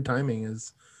 like weird timing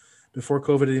is before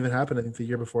COVID had even happened. I think the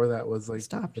year before that was like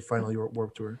Stopped. the final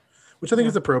Warp Tour, which I think Yeah.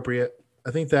 is appropriate.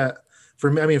 I think that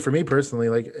for me, I mean, for me personally,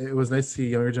 like it was nice to see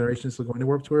younger generations still going to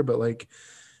Warp Tour, but like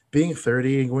being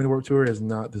 30 and going to Warp Tour is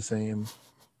not the same.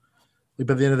 Like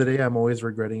by the end of the day, I'm always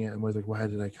regretting it. I'm always like, why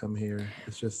did I come here?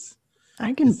 It's just,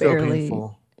 I can it's so barely.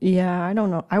 painful. Yeah, I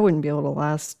don't know. I wouldn't be able to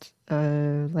last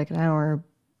like an hour.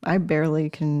 I barely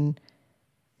can,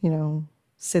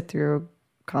 sit through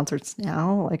concerts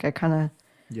now. Like I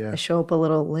Yeah. show up a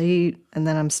little late and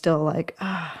then I'm still like,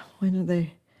 when are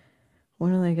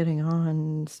they getting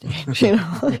on stage?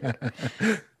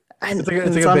 And It's like so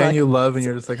a I'm band like, you love, and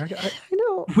you're just like, I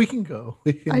know. we can go.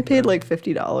 We I can paid go. like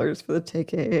 $50 for the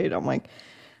ticket. I'm like,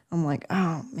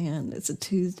 oh man, it's a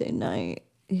Tuesday night.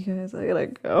 You guys, I gotta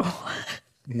go.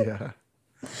 Yeah.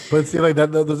 But see, like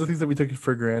that, those are things that we took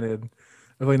for granted.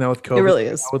 I feel like now with It COVID, really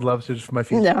like, I is. would love to just my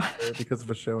feet Yeah, there because of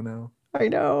a show now. I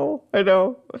know. I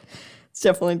know. It's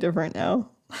definitely different now.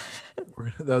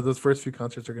 Those first few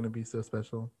concerts are going to be so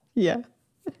special. Yeah.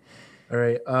 All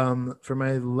right. For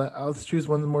my, I'll just choose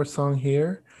one more song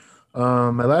here.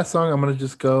 My last song, I'm gonna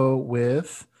just go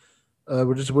with.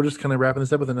 We're just kind of wrapping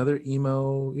this up with another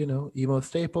emo, emo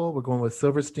staple. We're going with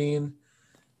Silverstein,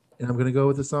 and I'm gonna go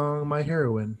with the song "My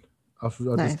Heroine" off of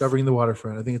Nice. "Discovering the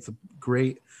Waterfront." I think it's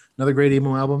another great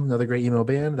emo album, another great emo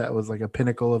band that was like a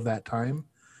pinnacle of that time,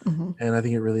 Hmm. and I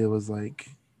think it really was like,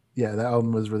 yeah, that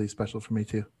album was really special for me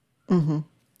too.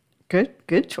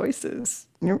 Good choices.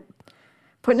 You're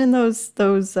putting in those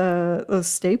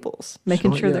staples,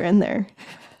 making sure Yeah, they're in there.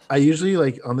 I usually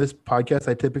like on this podcast,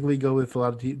 I typically go with a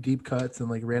lot of deep cuts and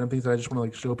like random things that I just want to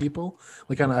like show people.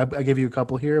 Like kind of, I gave you a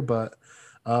couple here, but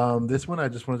this one I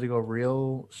just wanted to go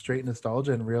real straight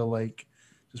nostalgia and real like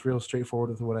just real straightforward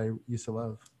with what I used to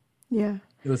love. Yeah.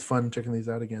 It was fun checking these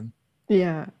out again.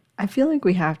 Yeah. I feel like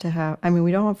we have to have, I mean,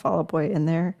 we don't have Fall Out Boy in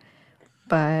there,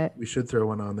 but We should throw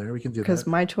one on there. We can do because that.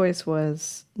 my choice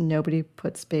was Nobody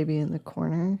Puts Baby in the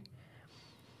Corner.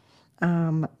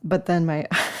 But then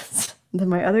then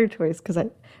my other choice, because I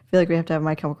feel like we have to have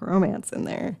My Chemical Romance in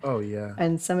there, Oh yeah.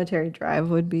 and Cemetery Drive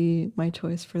would be my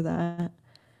choice for that.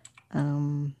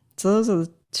 So those are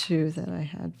the two that I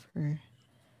had for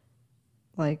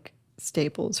like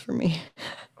staples for me.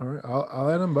 All right, I'll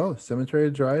add them both. Cemetery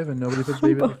Drive and Nobody Puts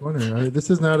Baby in the Corner. All right, this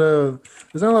is not a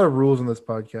there's not a lot of rules in this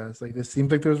podcast. Like this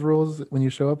seems like there's rules when you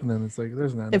show up, and then it's like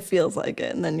there's none. It feels like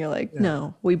it, and then you're like, Yeah,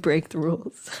 no, we break the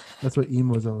rules. that's what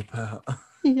emo is all about.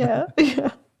 Yeah,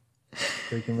 yeah,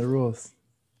 Breaking the rules.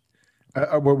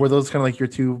 Were those kind of like your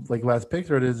two like last picks,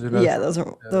 or is it yeah.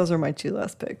 another Those are my two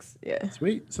last picks. Yeah,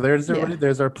 sweet? So there's yeah, everybody.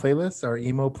 There's our playlist, our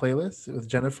emo playlist with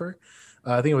Jennifer.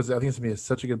 I think it's gonna be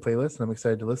such a good playlist, and I'm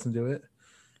excited to listen to it.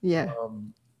 yeah,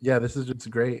 Yeah, this is just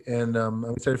great, and I'm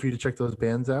excited for you to check those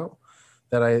bands out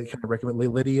that I kind of recommend.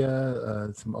 Lydia,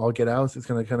 some All Get Outs. It's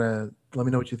gonna kind of let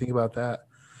me know what you think about that.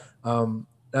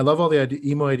 I love all the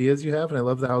emo ideas you have, and I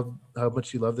love how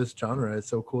much you love this genre. It's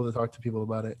so cool to talk to people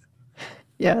about it.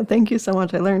 yeah. Thank you so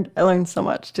much. I learned so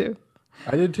much too.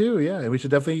 I did too, yeah. And we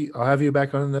should definitely. I'll have you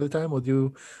back on another time. We'll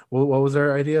do. What was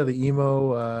our idea? The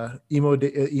emo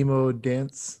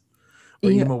dance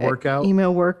or emo workout.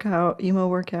 Emo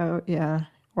workout. Yeah,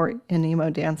 or an emo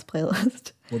dance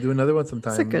playlist. We'll do another one It's a good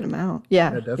sometime. amount.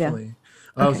 Yeah, Yeah, yeah. definitely.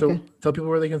 Okay, So good. tell people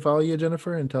where they can follow you,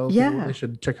 Jennifer, and tell people what Yeah, they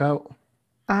should check out.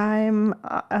 I'm.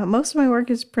 Most of my work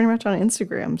is pretty much on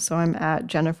Instagram, so I'm at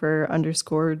Jennifer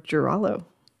underscore Girallo.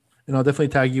 And I'll definitely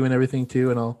tag you and everything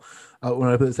too. And when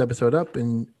I put this episode up,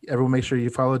 and everyone make sure you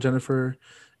follow Jennifer.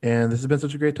 And this has been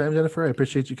such a great time, Jennifer. I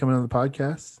appreciate you coming on the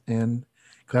podcast, and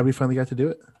glad we finally got to do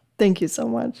it. Thank you so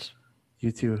much.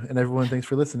 You too. And everyone, thanks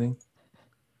for listening.